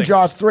 that's the even whole in thing.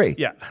 Jaws 3.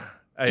 Yeah.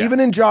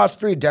 Even in Jaws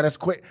 3, Dennis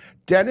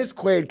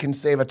Quaid can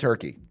save a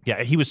turkey.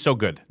 Yeah, he was so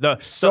good.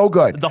 So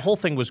good. The whole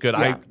thing was good.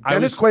 Yeah. I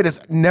Dennis was, Quaid has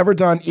never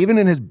done, even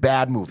in his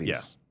bad movies.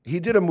 Yeah. He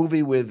did a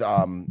movie with,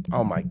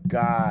 oh my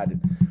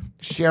God,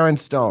 Sharon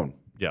Stone.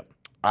 yeah.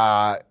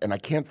 And I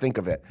can't think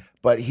of it.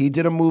 But he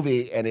did a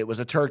movie, and it was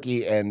a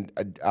turkey, and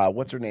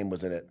what's her name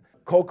was in it?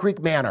 Cold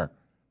Creek Manor.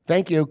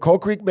 Thank you,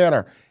 Cold Creek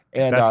Manor.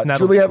 And That's not-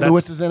 Juliette that-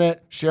 Lewis is in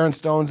it. Sharon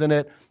Stone's in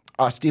it.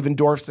 Stephen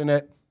Dorff's in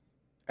it.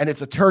 And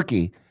it's a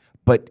turkey,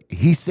 but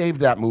he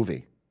saved that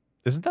movie.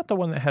 Isn't that the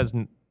one that has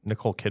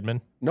Nicole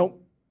Kidman?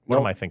 Nope. What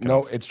Nope. am I thinking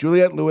No, of? it's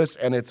Juliette Lewis,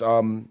 and it's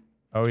Oh,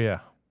 yeah.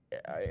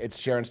 it's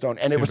Sharon Stone,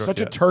 and it was Dorff, such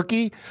a yeah.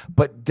 turkey.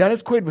 But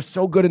Dennis Quaid was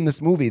so good in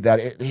this movie that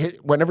it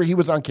hit, whenever he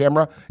was on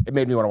camera, it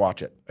made me want to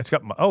watch it. It's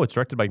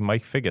directed by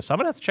Mike Figgis. I'm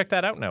going to have to check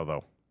that out now,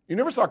 though. You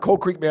never saw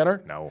Cold Creek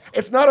Manor? No.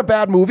 It's not a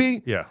bad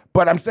movie. Yeah.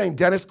 But I'm saying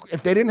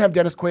if they didn't have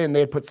Dennis Quaid and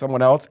they had put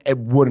someone else, it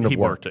wouldn't have He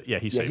worked. worked it. Yeah,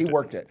 he saved it.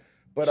 worked it.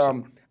 But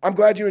I'm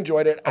glad you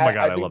enjoyed it. Oh my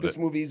God, I think loved this it.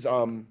 movie's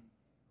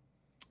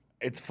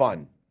it's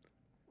fun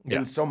Yeah.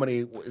 in so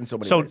many So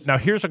ways. now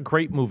here's a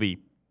great movie.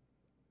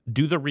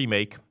 Do the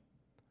remake,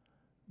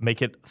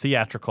 make it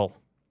theatrical,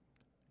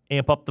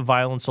 amp up the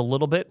violence a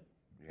little bit,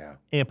 Yeah.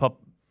 amp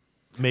up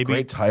maybe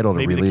Great title to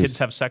maybe the release. kids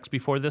have sex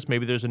before this.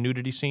 Maybe there's a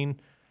nudity scene.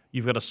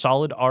 You've got a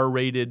solid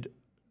R-rated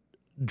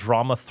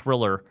drama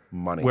thriller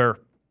Money. where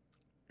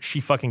she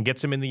fucking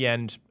gets him in the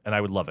end, and I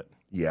would love it.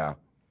 Yeah.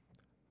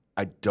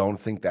 I don't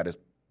think that is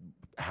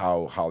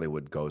how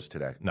Hollywood goes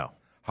today. No,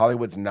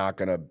 Hollywood's not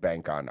going to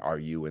bank on "Are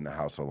You in the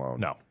House Alone?"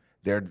 no.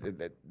 They're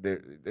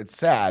it's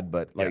sad,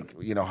 but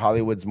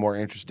Hollywood's more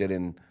interested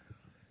in.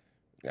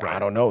 I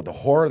don't know. The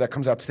horror that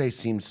comes out today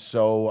seems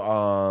so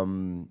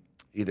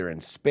either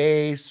in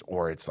space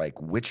or it's like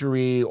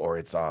witchery or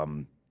it's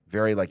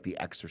very like The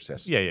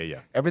Exorcist. Yeah.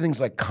 Everything's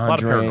like A lot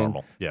of Conjuring.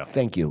 paranormal, yeah.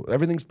 Thank you.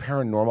 Everything's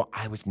paranormal.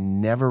 I was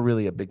never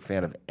really a big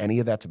fan of any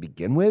of that to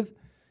begin with.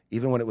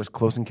 Even when it was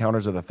Close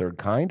Encounters of the Third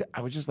Kind, I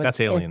was just like, That's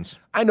aliens.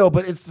 I know,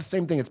 but it's the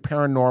same thing. It's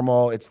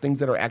paranormal. It's things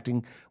that are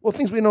acting,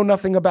 things we know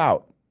nothing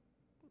about.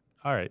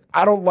 All right,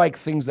 I don't like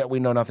things that we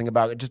know nothing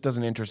about. It just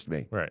doesn't interest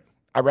me. right.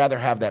 I'd rather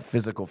have that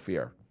physical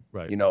fear.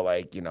 Right.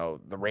 The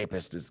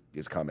rapist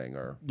is coming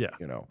or, Yeah.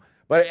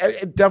 But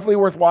it's definitely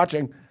worth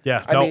watching.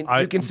 Yeah, I mean,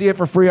 you can see it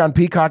for free on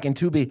Peacock and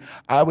Tubi.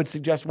 I would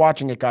suggest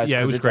watching it, guys, Yeah,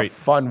 it because was it's great. a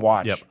fun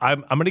watch. Yep,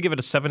 I'm going to give it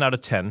a 7 out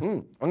of 10.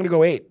 I'm going to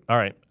go 8. All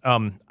right.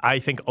 I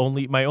think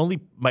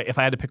if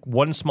I had to pick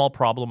one small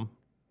problem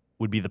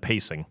would be the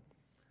pacing.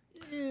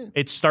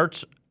 It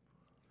starts.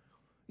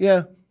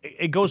 Yeah.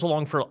 It goes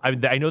along for.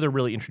 I know they're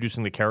really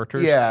introducing the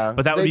characters. Yeah,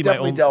 but that would they be my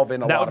definitely only. delve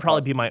in a that lot would of probably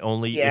stuff. be my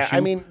only Yeah, issue. I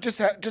mean, just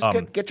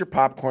get your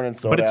popcorn and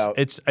soda but out.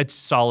 it's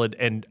solid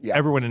and Yeah.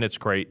 everyone in it's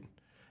great.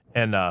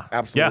 And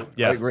Absolutely.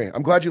 yeah, I agree.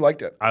 I'm glad you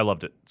liked it. I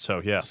loved it.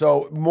 So yeah,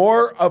 So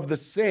more of the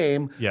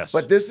same. Yes.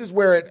 But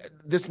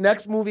this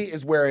next movie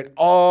is where it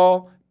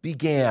all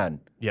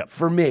began. Yep.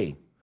 For me.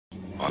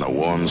 On a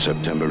warm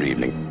September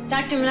evening,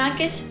 Dr.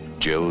 Malakis?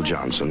 Jill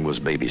Johnson was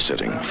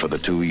babysitting for the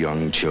 2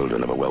 young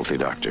children of a wealthy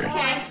doctor.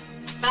 Okay.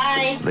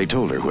 Bye. They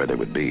told her where they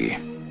would be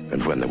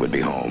and when they would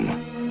be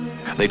home.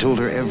 They told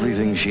her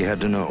everything she had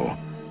to know,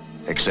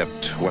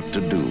 except what to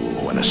do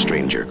when a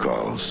stranger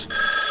calls.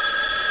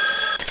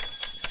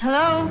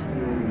 Hello?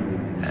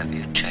 Have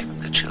you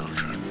checked the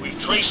children? We've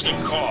traced the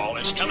call.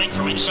 It's coming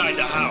from inside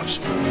the house.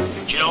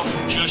 Jill,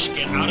 just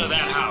get out of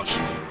that house.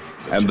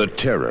 And the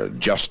terror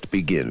just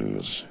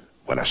begins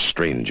when a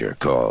stranger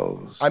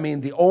calls. I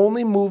mean, the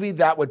only movie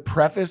that would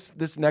preface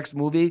this next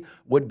movie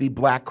would be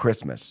Black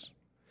Christmas.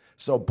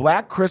 So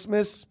Black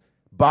Christmas,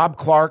 Bob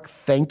Clark,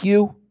 thank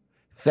you.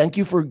 Thank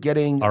you for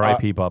getting...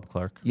 R.I.P. Bob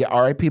Clark. Yeah,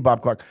 R.I.P.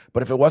 Bob Clark.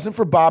 But if it wasn't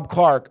for Bob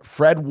Clark,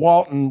 Fred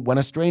Walton, When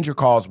a Stranger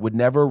Calls, would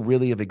never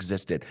really have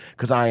existed.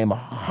 Because I am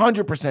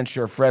 100%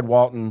 sure Fred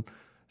Walton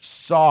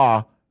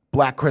saw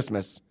Black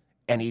Christmas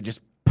and he just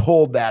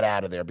pulled that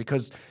out of there.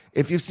 Because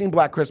if you've seen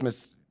Black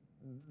Christmas,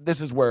 this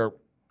is where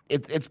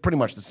it's pretty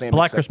much the same.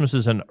 Black except- Christmas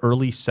is an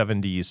early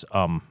 70s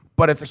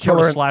But it's a sort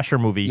killer. of slasher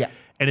movie. Yeah.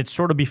 And it's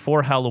sort of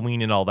before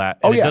Halloween and all that.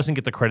 Oh, And yeah. it doesn't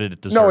get the credit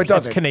it deserves. No, it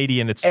doesn't. It's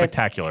Canadian. It's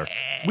spectacular.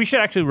 We should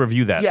actually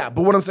review that. Yeah,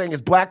 but what I'm saying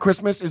is Black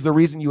Christmas is the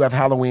reason you have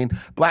Halloween.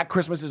 Black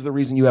Christmas is the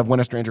reason you have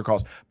When a Stranger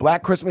Calls.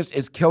 Black Christmas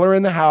is killer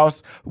in the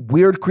house,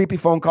 weird, creepy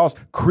phone calls,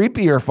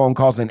 creepier phone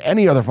calls than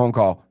any other phone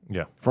call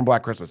Yeah. from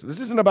Black Christmas. This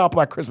isn't about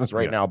Black Christmas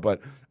right now, but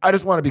I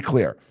just want to be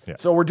clear. Yeah.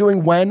 So we're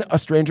doing When a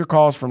Stranger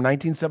Calls from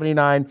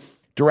 1979,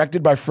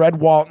 directed by Fred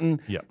Walton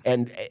Yeah.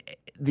 and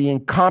the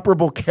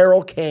incomparable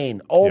Carol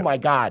Kane. Oh, Yeah. my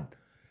God.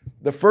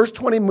 The first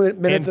 20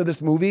 minutes And- of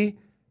this movie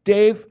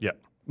Dave. Yeah.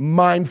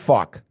 Mind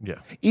fuck. Yeah.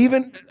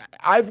 Even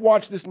I've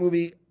watched this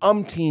movie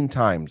umpteen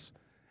times.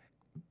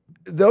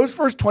 Those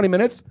first 20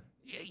 minutes,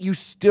 you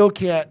still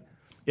can't.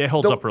 Yeah, it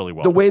holds up really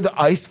well. The way the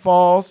ice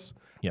falls,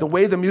 Yeah. the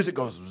way the music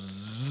goes.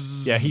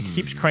 Yeah, he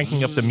keeps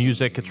cranking up the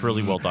music. It's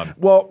really well done.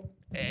 Well,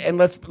 and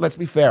let's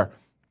be fair.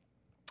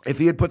 If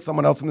he had put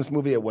someone else in this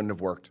movie, it wouldn't have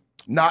worked.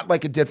 Not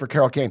like it did for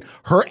Carol Kane.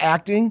 Her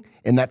acting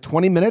in that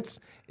 20 minutes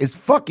is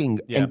fucking.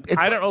 Yeah. And it's,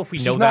 I don't know if we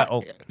she's know not,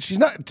 that. She's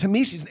not. To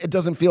me, it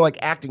doesn't feel like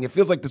acting. It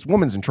feels like this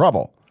woman's in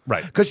trouble.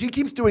 Right. Because she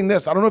keeps doing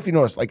this. I don't know if you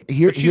noticed. Like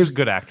here's a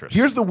good actress.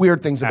 Here's the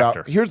weird things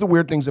Actor. about. Here's the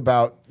weird things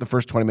about the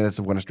first 20 minutes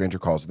of When a Stranger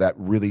Calls. That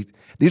really.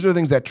 These are the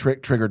things that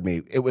triggered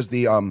me. It was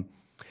the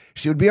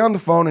She would be on the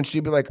phone and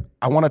she'd be like,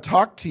 "I want to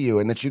talk to you,"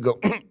 and then she'd go,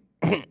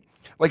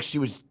 like she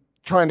was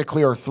trying to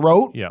clear her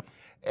throat. Yeah.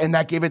 And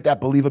that gave it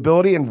that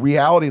believability and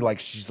reality. Like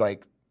she's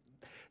like,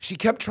 she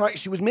kept trying.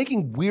 She was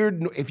making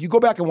weird. If you go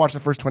back and watch the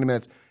first 20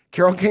 minutes,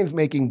 Carol Kane's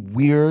making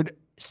weird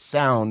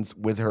sounds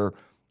with her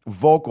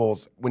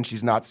vocals when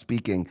she's not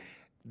speaking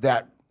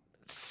that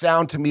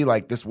sound to me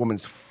like this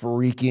woman's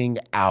freaking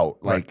out.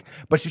 Like,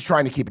 but she's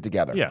trying to keep it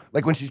together. Yeah.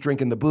 Like when she's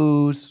drinking the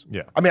booze.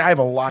 Yeah. I mean, I have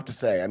a lot to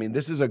say. I mean,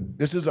 this is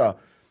a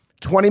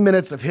 20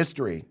 minutes of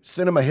history,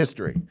 cinema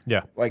history.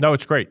 Yeah. Like, no,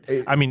 it's great.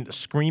 I mean,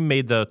 Scream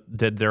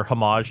did their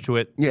homage to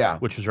it. Yeah.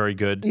 Which was very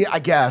good. Yeah, I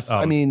guess.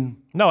 I mean,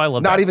 No, I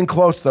love not that. even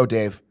close though,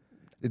 Dave.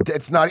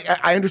 It's not.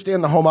 I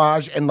understand the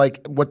homage and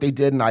like what they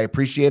did, and I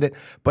appreciate it,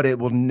 but it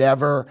will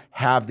never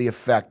have the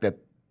effect that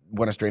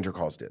When a Stranger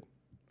Calls did.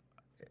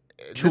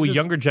 To a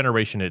younger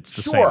generation, it's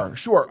the same.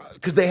 Sure,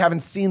 because they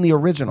haven't seen the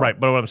original. Right,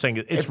 but what I'm saying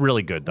is it's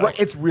really good, though. Right,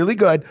 it's really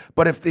good.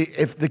 But if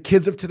the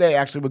kids of today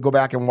actually would go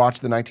back and watch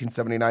the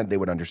 1979, they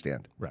would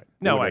understand. Right.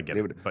 They No, would- I get they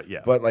it. would- But yeah.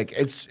 But like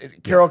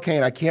Carol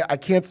Kane. I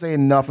can't say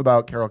enough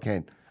about Carol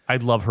Kane. I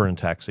love her in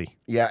Taxi.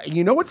 Yeah,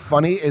 you know what's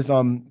funny is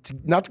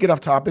not to get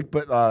off topic,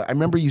 but I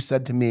remember you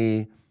said to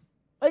me,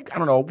 like, I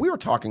don't know, we were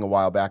talking a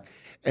while back,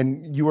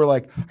 and you were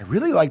like, I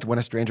really liked When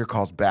a Stranger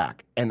Calls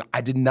Back, and I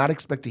did not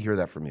expect to hear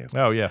that from you.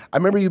 Oh, yeah. I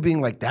remember you being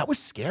like, that was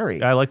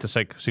scary. I like the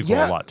sequel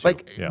a lot, too.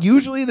 Like yeah.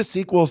 usually the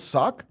sequels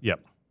suck.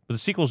 Yep. But the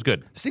sequel's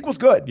good. The sequel's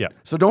good. Yeah.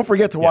 So don't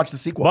forget to watch the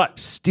sequel. But-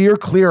 steer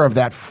clear of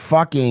that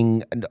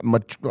fucking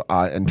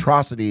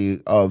monstrosity.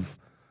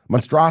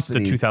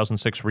 The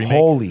 2006 remake.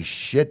 Holy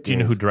shit, Do you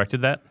know Dave. who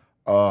directed that?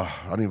 I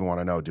don't even want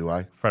to know, do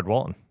I? Fred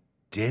Walton.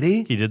 Did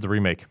he? He did the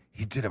remake.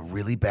 He did a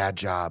really bad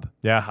job.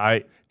 Yeah,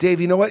 Dave,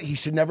 you know what? He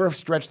should never have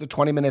stretched the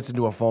 20 minutes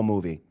into a full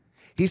movie.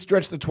 He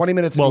stretched the 20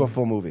 minutes into a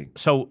full movie.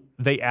 So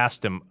they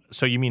asked him,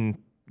 so you mean,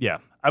 yeah.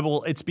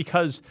 It's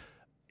because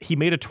he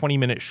made a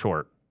 20-minute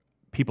short.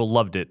 People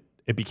loved it.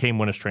 It became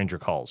When a Stranger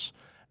Calls.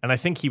 And I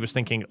think he was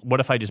thinking, what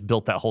if I just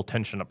built that whole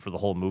tension up for the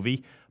whole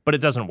movie? But it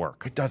doesn't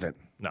work. It doesn't.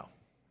 No.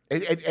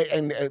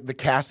 And the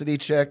Cassidy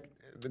chick,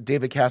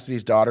 David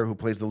Cassidy's daughter, who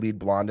plays the lead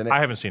blonde in it. I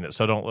haven't seen it,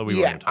 so don't. We won't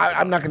Yeah, even talk about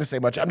I'm not going to say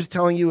much. I'm just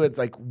telling you, it's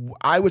like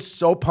I was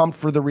so pumped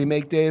for the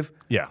remake, Dave.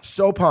 Yeah.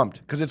 So pumped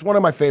because it's one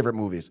of my favorite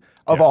movies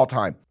of all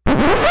time.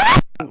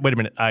 Wait a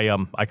minute.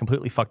 I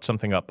completely fucked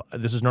something up.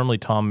 This is normally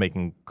Tom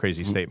making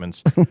crazy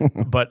statements,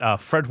 but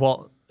Fred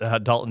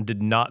Dalton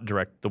did not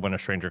direct the When a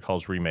Stranger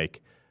Calls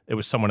remake. It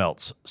was someone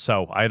else.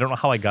 So I don't know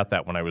how I got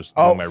that when I was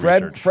doing my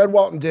research. Fred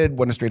Walton did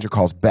When a Stranger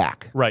Calls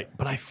Back. Right,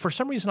 but for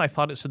some reason I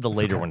thought it said the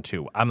later one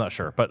too. I'm not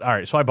sure, but all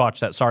right. So I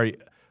botched that. Sorry,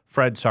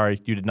 Fred. Sorry,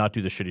 you did not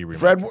do the shitty remake.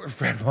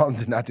 Fred Walton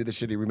did not do the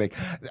shitty remake.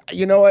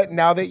 You know what?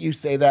 Now that you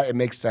say that, it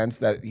makes sense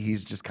that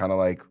he's just kind of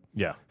like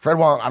Yeah. Fred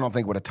Walton. I don't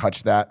think would have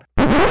touched that.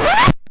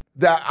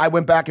 That I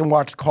went back and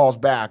watched Calls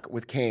Back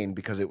with Kane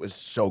because it was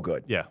so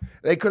good. Yeah.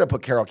 They could have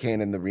put Carol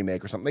Kane in the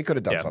remake or something. They could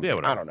have done something.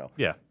 whatever. I don't know.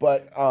 Yeah.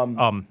 But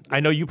I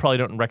know you probably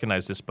don't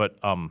recognize this, but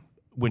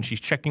when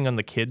she's checking on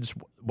the kids,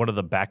 one of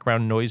the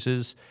background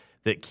noises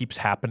that keeps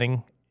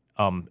happening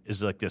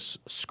is like this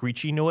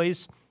screechy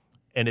noise,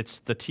 and it's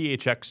the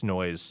THX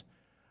noise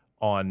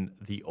on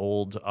the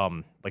old,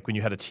 like when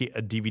you had a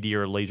DVD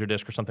or a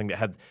Laserdisc or something that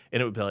had,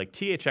 and it would be like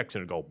THX and it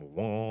would go,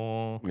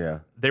 "Wong." Yeah.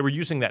 They were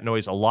using that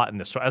noise a lot in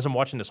this. So as I'm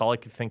watching this, all I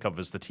could think of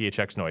is the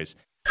THX noise.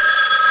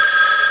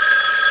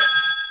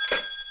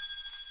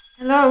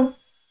 Hello?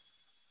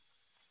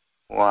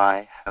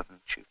 Why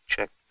haven't you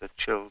checked the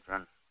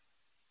children?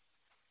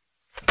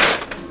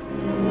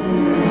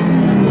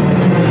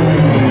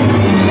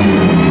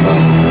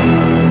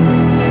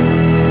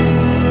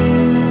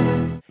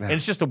 And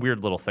it's just a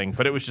weird little thing,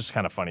 but it was just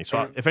kind of funny.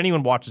 So if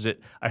anyone watches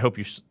it, I hope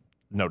you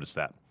notice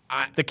that.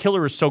 The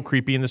killer is so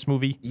creepy in this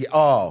movie.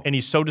 Yeah, And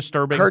he's so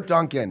disturbing. Kurt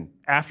Duncan.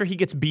 After he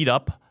gets beat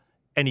up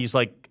and he's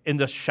like in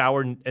the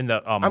shower in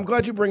the I'm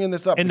glad you're bringing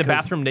this up. in the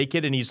because bathroom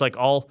naked and he's like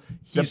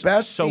he's the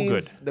best so scenes,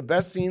 good. The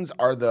best scenes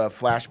are the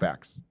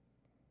flashbacks.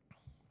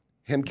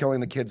 Him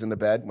killing the kids in the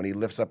bed when he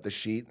lifts up the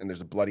sheet and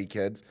there's a bloody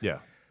kids. Yeah.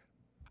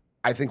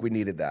 I think we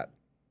needed that.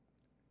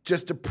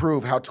 Just to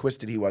prove how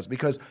twisted he was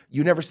because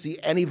you never see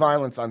any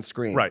violence on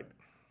screen. Right.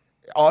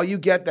 All you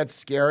get that's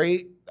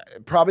scary,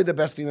 probably the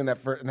best scene in that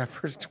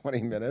first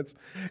 20 minutes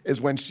is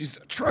when she's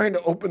trying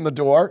to open the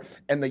door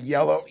and the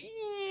yellow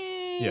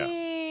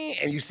Yeah.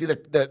 and you see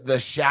the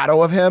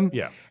shadow of him.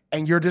 Yeah.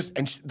 And you're just,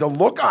 the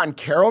look on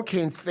Carol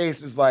Kane's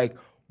face is like,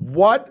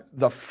 what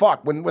the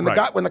fuck? When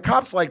the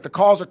cops, like, the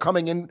calls are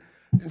coming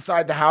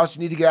inside the house, you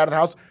need to get out of the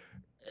house.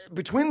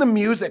 Between the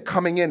music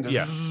coming in,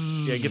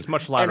 it gets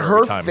much louder and her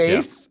every time.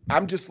 face,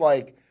 I'm just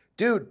like,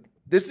 dude,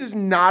 this is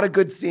not a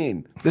good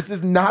scene. This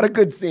is not a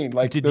good scene.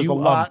 Like, there's a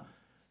lot.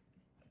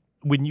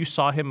 When you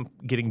saw him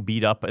getting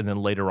beat up and then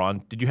later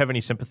on, did you have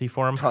any sympathy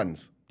for him?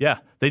 Tons. Yeah,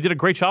 they did a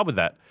great job with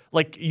that.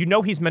 Like,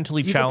 he's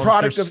mentally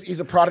challenged. He's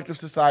a product of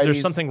society.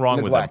 There's something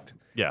wrong with him.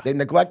 Yeah. They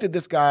neglected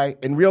this guy.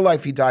 In real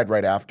life, he died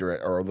right after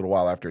it, or a little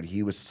while after it.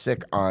 He was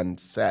sick on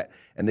set,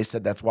 and they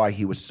said that's why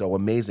he was so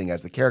amazing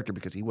as the character,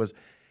 because he was,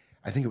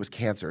 I think it was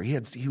cancer.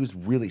 He was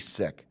really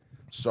sick.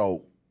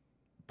 So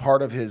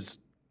part of his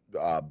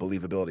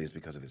believability is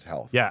because of his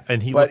health. Yeah,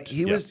 and he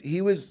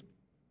was.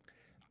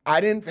 I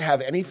didn't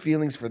have any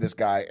feelings for this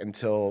guy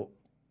until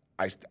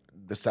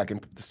the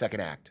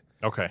second act.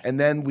 Okay. And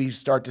then we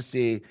start to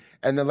see,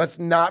 and then let's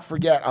not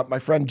forget my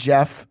friend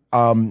Jeff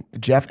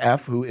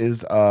F., who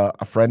is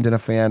a friend and a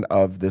fan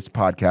of this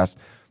podcast,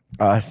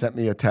 sent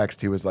me a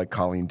text. He was like,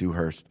 Colleen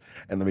Dewhurst.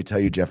 And let me tell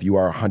you, Jeff, you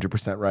are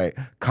 100% right.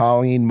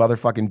 Colleen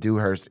motherfucking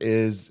Dewhurst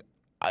is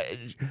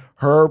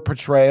her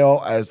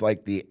portrayal as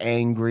like the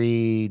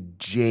angry,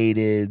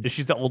 jaded. Is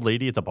she the old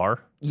lady at the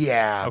bar?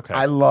 Yeah. Okay.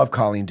 I love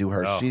Colleen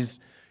Dewhurst. Oh, she's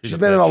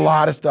been in a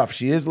lot of stuff.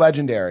 She is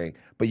legendary,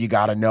 but you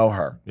got to know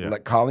her. Yeah.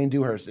 Like, Colleen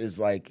Dewhurst is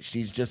like,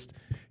 she's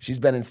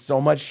been in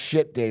so much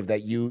shit, Dave,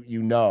 that you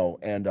know.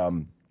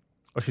 And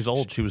she's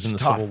old. She was in the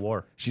tough. Civil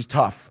War. She's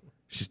tough.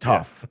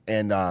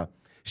 And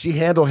she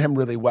handled him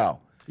really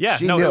well. Yeah,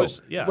 she knew.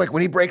 Yeah. Like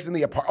when he breaks in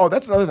the apartment. Oh,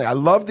 that's another thing. I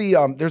love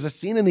there's a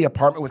scene in the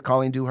apartment with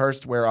Colleen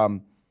Dewhurst where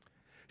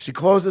she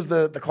closes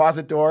the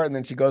closet door, and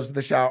then she goes to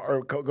the shower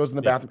or goes in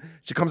the bathroom.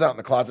 She comes out and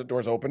the closet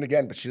door's open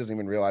again, but she doesn't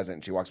even realize it,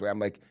 and she walks away. I'm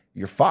like,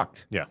 you're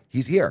fucked. Yeah.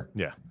 He's here.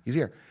 Yeah. He's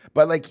here.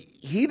 But like,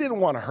 he didn't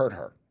want to hurt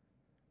her.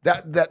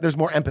 That there's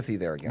more empathy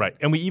there again. Right.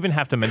 And we even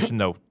have to mention,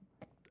 though,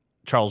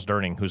 Charles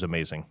Durning, who's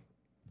amazing.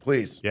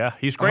 Please. Yeah,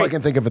 he's All I great.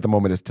 can think of at the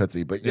moment is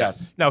Tootsie, but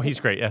yes. No, he's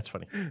great. That's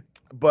funny.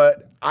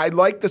 But I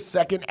like the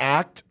second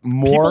act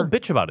more. People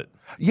bitch about it.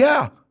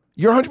 Yeah.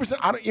 You're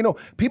 100%.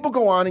 People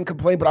go on and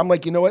complain, but I'm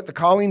like, you know what? The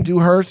Colleen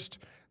Dewhurst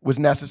was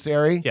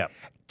necessary. Yeah.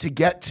 To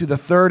get to the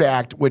third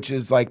act, which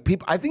is like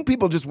I think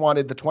people just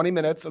wanted the 20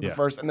 minutes of the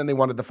first, and then they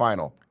wanted the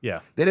final. Yeah.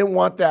 They didn't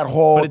want that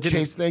whole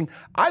chase thing.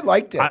 I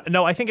liked it.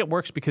 No, I think it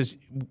works because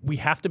we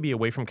have to be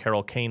away from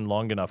Carol Kane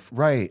long enough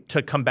right.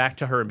 to come back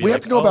to her and be we like,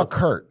 have to know about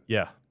Kurt.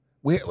 Yeah.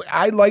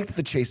 I liked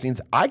the chase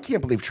scenes. I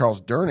can't believe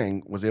Charles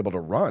Durning was able to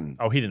run.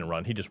 Oh, he didn't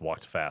run. He just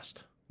walked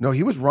fast. No,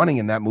 he was running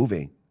in that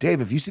movie.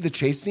 Dave, if you see the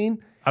chase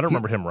scene, I don't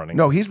remember him running.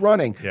 No, he's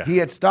running. Yeah. He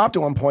had stopped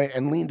at one point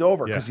and leaned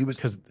over because he was.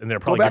 And they're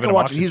Go probably back giving and him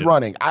watch it. He's oxygen.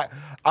 running.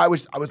 I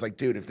was like,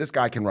 dude, if this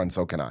guy can run,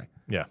 so can I.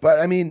 Yeah. But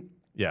I mean,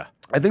 yeah.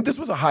 I think this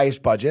was a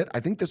highest budget. I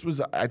think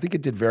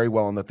it did very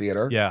well in the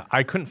theater. Yeah.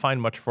 I couldn't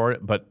find much for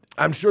it, but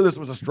I'm sure this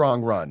was a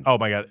strong run. Oh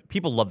my God.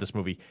 People love this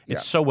movie.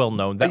 It's so well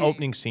known. The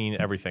opening scene,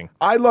 everything.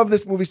 I love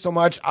this movie so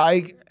much.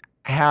 I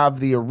have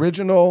the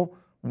original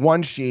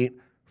one sheet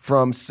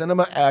from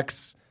Cinema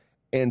X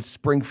in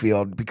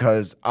Springfield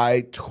because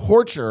I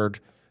tortured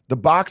the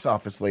box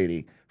office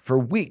lady for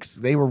weeks.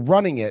 They were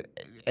running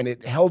it, and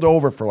it held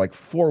over for like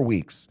 4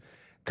 weeks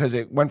because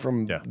it went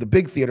from the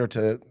big theater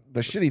to the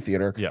shitty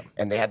theater. Yeah.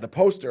 And they had the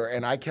poster,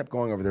 and I kept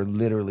going over there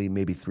literally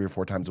maybe 3 or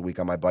 4 times a week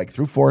on my bike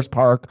through Forest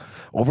Park,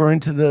 over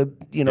into the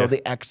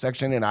the X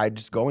section, and I'd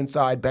just go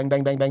inside, bang,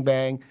 bang, bang, bang,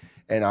 bang.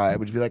 And I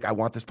would be like, I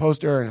want this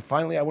poster. And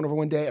finally, I went over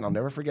one day, and I'll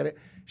never forget it.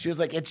 She was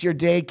like, it's your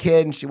day,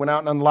 kid. And she went out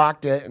and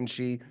unlocked it, and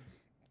she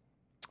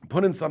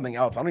put in something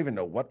else. I don't even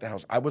know what the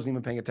hell. I wasn't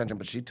even paying attention,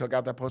 but she took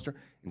out that poster,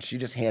 and she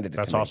just handed it to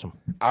me. That's awesome.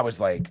 I was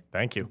like,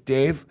 thank you,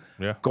 Dave.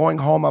 Yeah. Going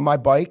home on my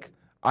bike,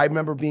 I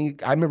remember being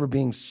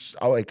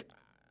like,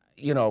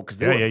 because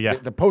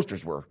the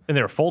posters were. And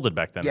they were folded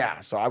back then.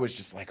 Yeah, so I was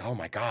just like, oh,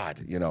 my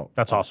God,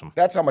 That's awesome.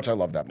 That's how much I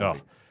love that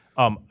movie.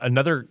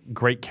 Another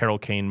great Carol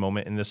Kane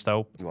moment in this,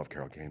 though. I love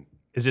Carol Kane.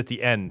 Is at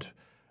the end.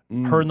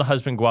 Her and the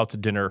husband go out to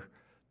dinner.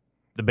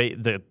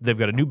 They've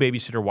got a new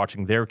babysitter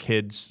watching their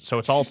kids, so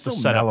it's all She's so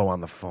set mellow up.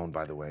 on the phone,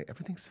 by the way.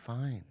 Everything's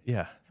fine.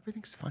 Yeah.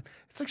 Everything's fine.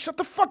 It's like, shut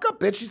the fuck up,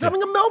 bitch. She's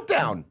having a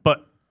meltdown.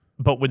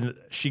 But when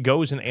she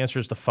goes and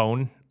answers the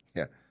phone,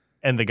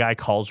 and the guy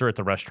calls her at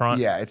the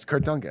restaurant, it's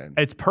Kurt Duncan.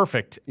 It's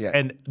perfect. Yeah.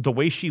 And the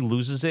way she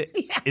loses it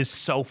is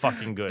so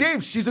fucking good.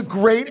 Dave, she's a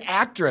great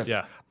actress.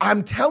 Yeah.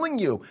 I'm telling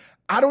you.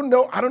 I don't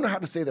know how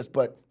to say this,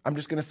 but I'm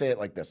just going to say it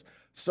like this.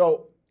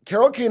 So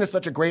Carol Kane is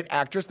such a great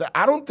actress that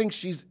I don't think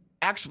she's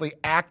actually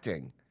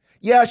acting.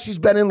 Yeah, she's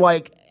been in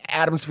like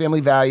Addams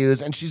Family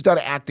Values and she's done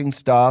acting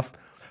stuff,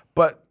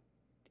 but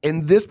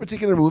in this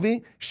particular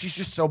movie, she's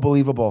just so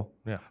believable.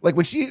 Yeah. Like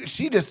when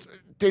she just,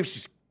 Dave,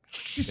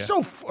 she's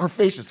so, her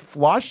face is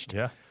flushed.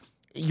 Yeah.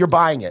 You're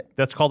buying it.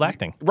 That's called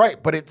acting.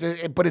 Right, but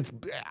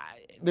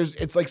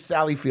it's like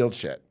Sally Field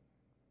shit.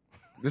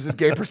 This is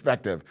gay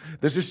perspective.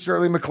 This is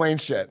Shirley MacLaine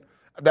shit.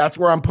 That's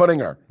where I'm putting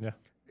her. Yeah.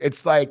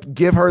 It's like,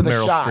 give her the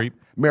Meryl shot. Streep.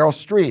 Meryl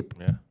Streep,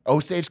 Yeah.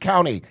 Osage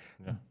County.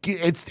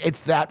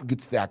 It's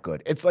that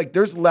good. It's like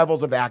there's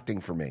levels of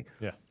acting for me.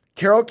 Yeah.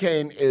 Carol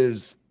Kane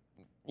is,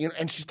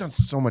 and she's done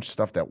so much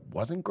stuff that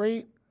wasn't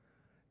great.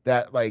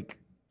 That like,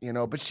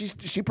 but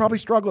she probably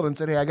struggled and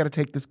said, "Hey, I got to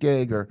take this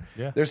gig." Or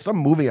there's some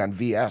movie on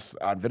VS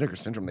on Vinegar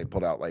Syndrome they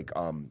pulled out like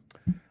I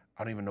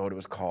don't even know what it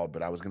was called,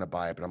 but I was gonna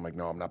buy it, but I'm like,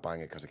 no, I'm not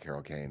buying it because of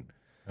Carol Kane.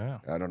 Yeah.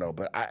 I don't know,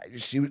 but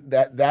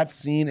that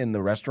scene in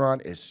the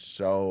restaurant is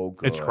so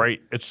good. It's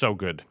great. It's so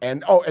good.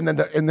 And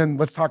then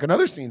let's talk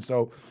another scene.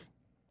 So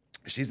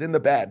she's in the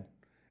bed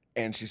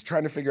and she's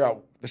trying to figure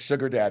out the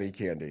sugar daddy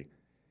candy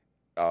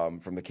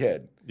from the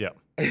kid. Yeah.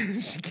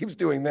 And she keeps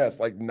doing this,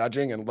 like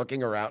nudging and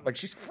looking around. Like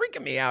she's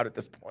freaking me out at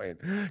this point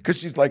because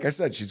she's, like I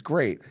said, she's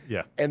great.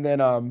 Yeah. And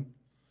then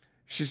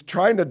she's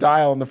trying to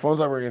dial and the phone's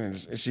not working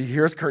and she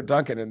hears Kurt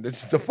Duncan and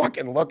the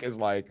fucking look is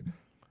like,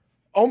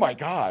 oh my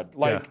God,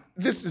 like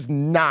this is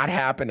not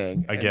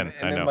happening. Again,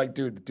 and I then know. like,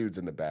 dude, the dude's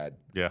in the bed.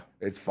 Yeah.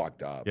 It's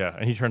fucked up. Yeah.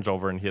 And he turns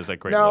over and he has that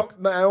great Now, look.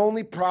 my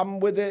only problem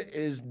with it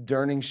is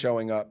Durning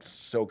showing up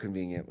so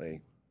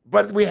conveniently.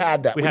 But we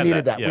had that. We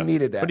needed that. yeah. We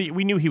needed that. But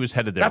we knew he was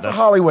headed there. That's a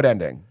Hollywood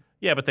ending.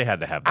 Yeah, but they had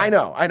to have that. I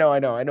know.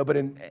 But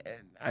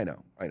I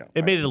know.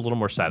 It made it a little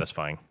more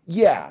satisfying.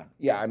 Yeah.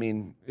 I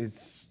mean,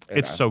 it's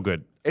so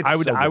good. It's I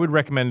would so I good. would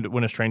recommend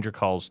When a Stranger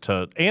Calls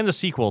and the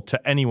sequel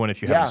to anyone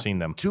if you haven't seen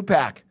them.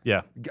 2-pack.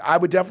 Yeah. I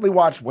would definitely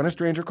watch When a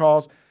Stranger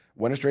Calls,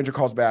 When a Stranger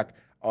Calls Back.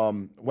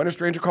 When a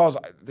Stranger Calls,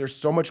 there's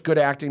so much good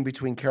acting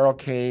between Carol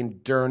Kane,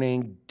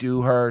 Durning,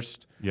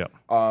 Dewhurst. Yeah.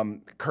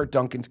 Kurt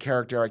Duncan's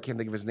character, I can't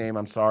think of his name.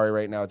 I'm sorry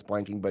right now, it's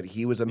blanking, but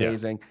he was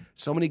amazing.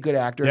 So many good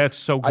actors. Yeah, it's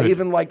so good. I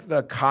even liked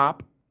the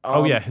cop.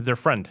 Their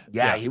friend.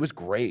 Yeah, he was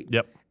great.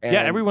 Yep. And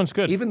yeah, everyone's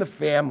good. Even the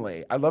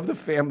family. I love the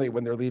family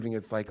when they're leaving.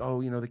 It's like,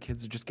 the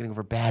kids are just getting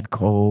over bad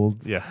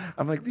colds. Yeah.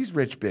 I'm like, these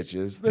rich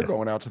bitches, they're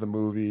going out to the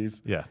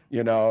movies. Yeah.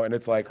 And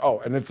it's like,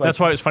 That's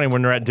why it's funny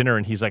when they're at dinner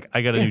and he's like,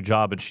 I got a new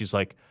job. And she's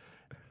like,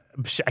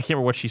 I can't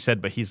remember what she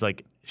said, but she's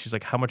like,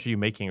 how much are you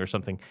making or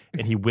something?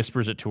 And he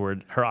whispers it to her.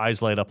 Her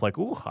eyes light up like,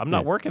 ooh, I'm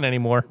not working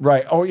ananymore.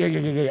 Right. Oh,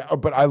 yeah. Oh,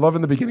 but I love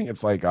in the beginning,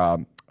 it's like,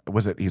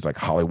 he's like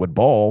Hollywood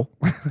Bowl.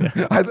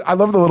 I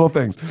love the little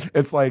things.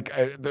 It's like,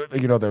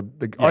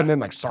 and then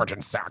like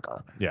Sergeant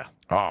Sacker. Yeah.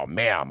 Oh,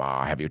 ma'am,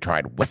 have you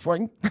tried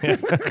whistling?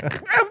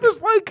 I'm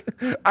just like,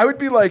 I would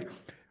be like,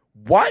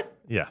 what?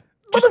 Yeah.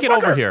 Just get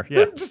over Motherfucker, here.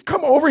 Yeah. Just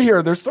come over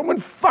here. There's someone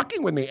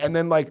fucking with me. And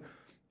then like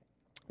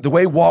the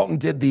way Walton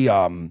did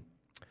the,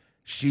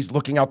 she's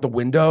looking out the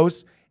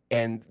windows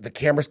and the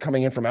camera's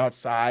coming in from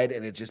outside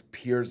and it just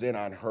peers in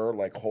on her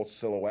like whole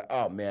silhouette.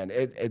 Oh man,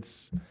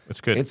 it's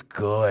good. It's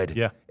good.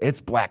 Yeah. It's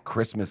Black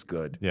Christmas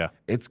good. Yeah.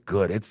 It's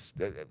good.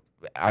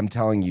 I'm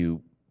telling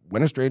you,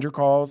 When a Stranger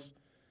Calls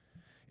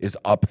is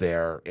up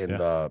there in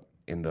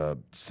the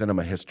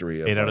cinema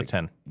history of 8 out of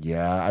 10.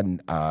 Yeah,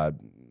 and I'm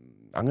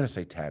gonna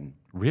say 10.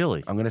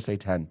 Really? I'm gonna say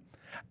 10.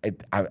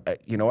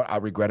 You know what?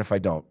 I'll regret if I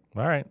don't.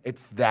 All right.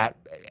 It's that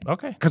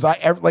Okay. because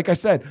like I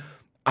said,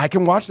 I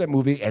can watch that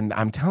movie and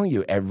I'm telling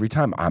you, every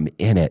time I'm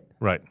in it.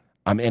 Right.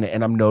 I'm in it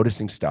and I'm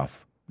noticing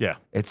stuff. Yeah.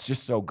 It's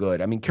just so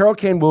good. I mean, Carol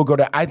Kane will go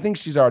to. I think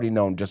she's already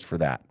known just for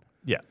that.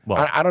 Yeah.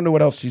 Well, I don't know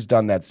what else she's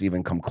done that's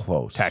even come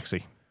close.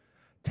 Taxi.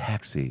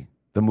 Taxi,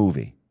 the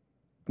movie.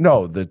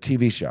 No, the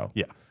TV show.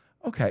 Yeah.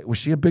 Okay. Was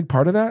she a big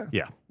part of that?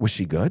 Yeah. Was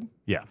she good?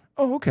 Yeah.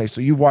 Oh, okay.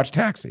 So you've watched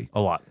Taxi A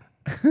lot.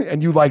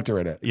 and you liked her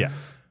in it. Yeah.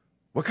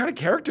 What kind of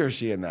character is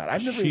she in that?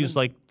 I've never. She's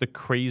like the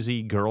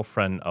crazy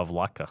girlfriend of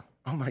Latka,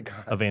 Oh my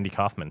god. of Andy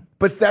Kaufman.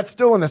 But that's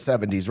still in the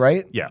 70s,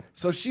 right? Yeah.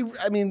 So she.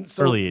 I mean,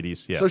 Early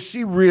 80s, yeah. So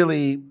she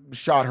really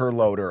shot her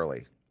load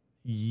early.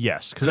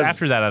 Yes, because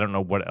after that, I don't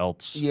know what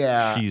else.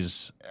 Yeah.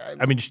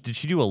 I mean, did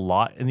she do a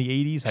lot in the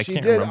 80s? I She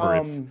can't did. remember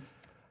if.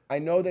 I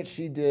know that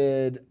she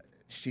did.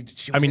 She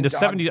was I mean, in the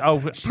Dog- 70s. Oh,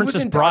 she was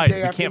Princess in Dog Bride.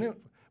 Day Afternoon.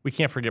 We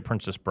can't forget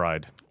Princess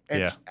Bride.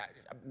 And yeah.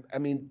 I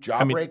mean,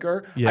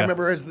 Jawbreaker. yeah. I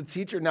remember her as the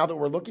teacher. Now that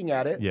we're looking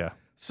at it. Yeah.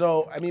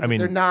 So I mean,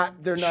 they're not.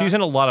 She's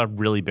in a lot of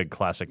really big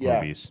classic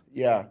movies.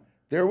 Yeah.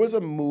 There was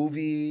a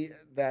movie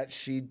that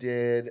she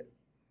did.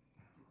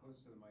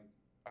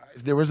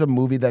 There was a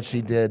movie that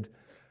she did.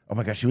 Oh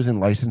my gosh, she was in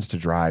License to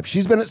Drive.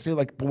 She's been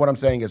but what I'm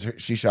saying is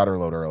she shot her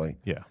load early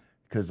Yeah.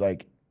 because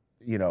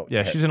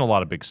Yeah, she's in a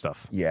lot of big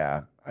stuff.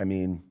 yeah. I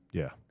mean,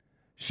 Yeah.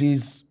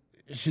 she's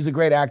a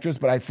great actress,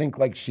 but I think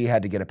like she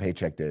had to get a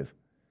paycheck, Dave.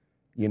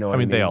 You know what I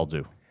mean? They all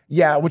do.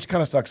 Yeah, which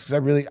kind of sucks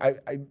because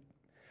I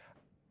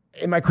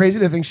am I crazy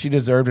to think she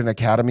deserved an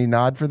Academy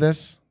nod for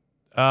this?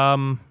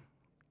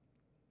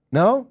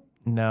 No,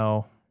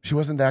 No. she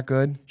wasn't that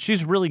good.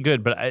 She's really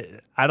good, but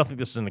I don't think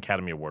this is an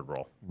Academy Award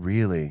role.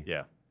 Really?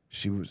 Yeah.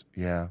 She was.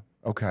 Yeah.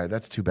 Okay,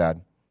 that's too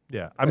bad.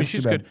 Yeah. I mean, That's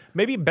she's too bad. good.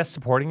 Maybe Best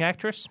Supporting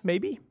Actress,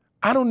 maybe?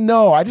 I don't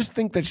know. I just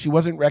think that she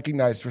wasn't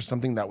recognized for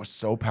something that was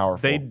so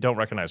powerful. They don't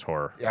recognize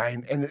horror. Yeah,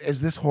 and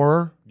is this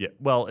horror? Yeah.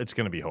 Well, it's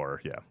going to be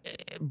horror, yeah.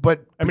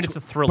 But I mean, it's a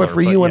thriller. But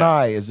for you and yeah.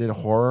 I, is it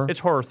horror?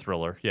 It's horror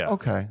thriller, yeah.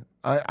 Okay.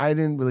 I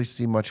didn't really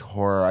see much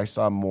horror. I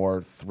saw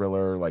more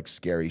thriller, like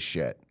scary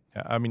shit.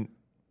 Yeah, I mean,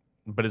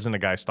 But isn't a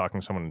guy stalking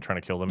someone and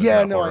trying to kill them? Yeah,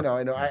 Isn't that no, horror?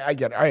 I know. I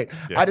get it. All right.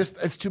 Yeah.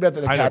 It's too bad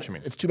that I know what you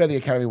mean. It's too bad the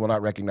Academy will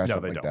not recognize No,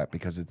 something they like don't. that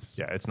because it's.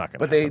 Yeah, it's not going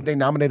to. But they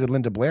nominated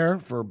Linda Blair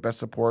for Best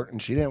Support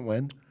and she didn't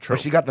win. True.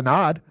 But she got the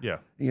nod. Yeah.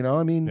 You know,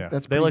 I mean, Yeah.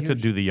 that's they pretty like huge.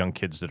 to do the young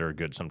kids that are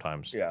good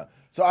sometimes. Yeah.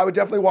 So I would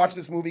definitely watch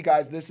this movie,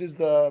 guys. This is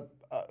the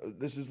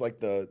like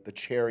the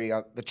cherry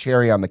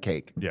on the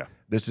cake. Yeah.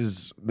 This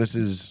is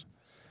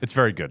It's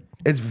very good.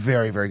 it's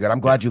very, very good. I'm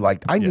glad you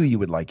liked. I knew you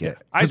would like it.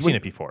 I've 'Cause seen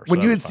it before, When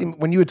so you that had was fun.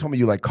 when you had told me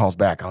you like Calls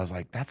Back, I was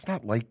like, that's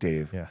not like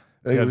Dave. Yeah.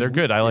 It Yeah, was- they're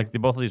good. I like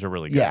both of these are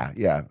really good. Yeah,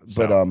 yeah.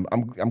 But So-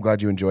 I'm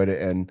glad you enjoyed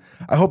it, and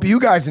I hope you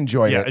guys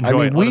enjoyed Yeah, it. enjoy it.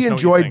 Let us we know what you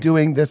enjoyed think.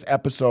 doing this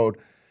episode.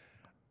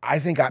 I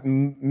think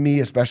me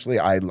especially,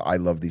 I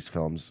love these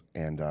films,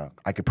 and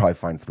I could probably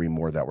find 3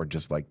 more that were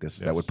just like this.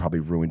 That would probably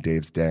ruin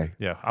Dave's day.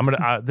 Yeah, I'm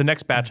gonna. The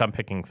next batch, I'm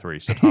picking 3.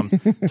 So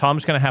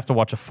Tom's gonna have to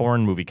watch a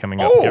foreign movie coming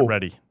up. Oh! Get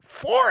ready.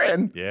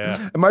 Foreign.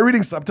 Yeah, Am I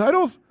reading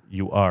subtitles?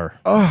 you are.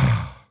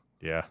 Oh.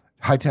 Yeah.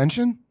 High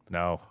tension.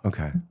 No.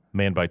 Okay.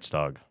 Man bites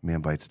dog.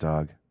 Man bites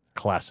dog.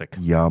 Classic.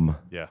 Yum.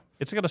 Yeah.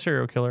 It's got a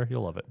serial killer.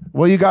 You'll love it.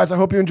 Well, you guys, I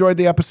hope you enjoyed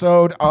the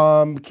episode.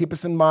 Keep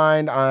us in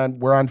mind.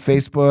 We're on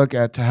Facebook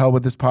at To Hell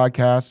With This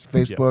Podcast.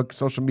 Facebook,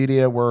 social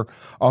media. We're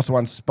also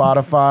on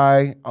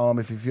Spotify.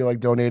 If you feel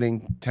like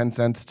donating 10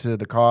 cents to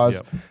the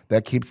cause,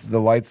 that keeps the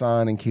lights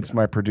on and keeps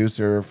my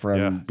producer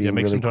from being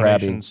make really some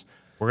crabby. donations.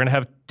 We're gonna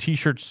have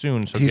T-shirts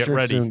soon, so T-shirts get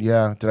ready. soon.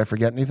 Yeah. Did I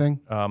forget anything?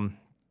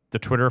 The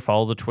Twitter,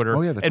 follow the Twitter.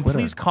 Oh, yeah, the and Twitter.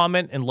 please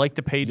comment and like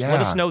the page.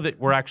 Let Yeah. us know that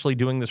we're actually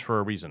doing this for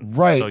a reason.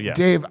 Right. So, yeah.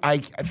 Dave, I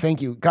thank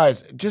you.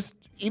 Guys, just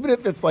even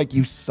if it's like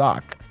you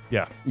suck.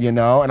 Yeah. You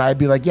know, and I'd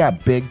be like, yeah,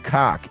 big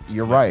cock.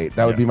 You're right.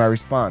 That would be my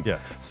response. Yeah.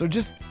 So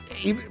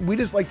we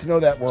just like to know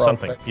that we're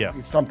Something, all, yeah.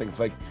 something. It's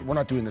like we're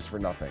not doing this for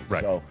nothing.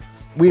 Right. So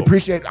we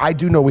appreciate. I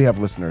do know we have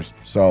listeners.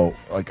 So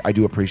like I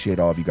do appreciate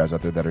all of you guys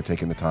out there that are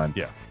taking the time.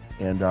 Yeah.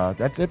 And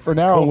that's it for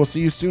now. Cool. And we'll see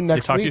you soon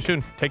next Talk week. to you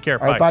soon. Take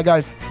care. All right, bye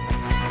guys.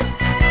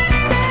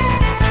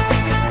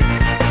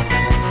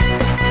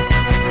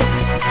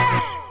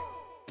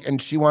 And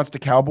she wants to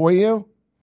cowboy you.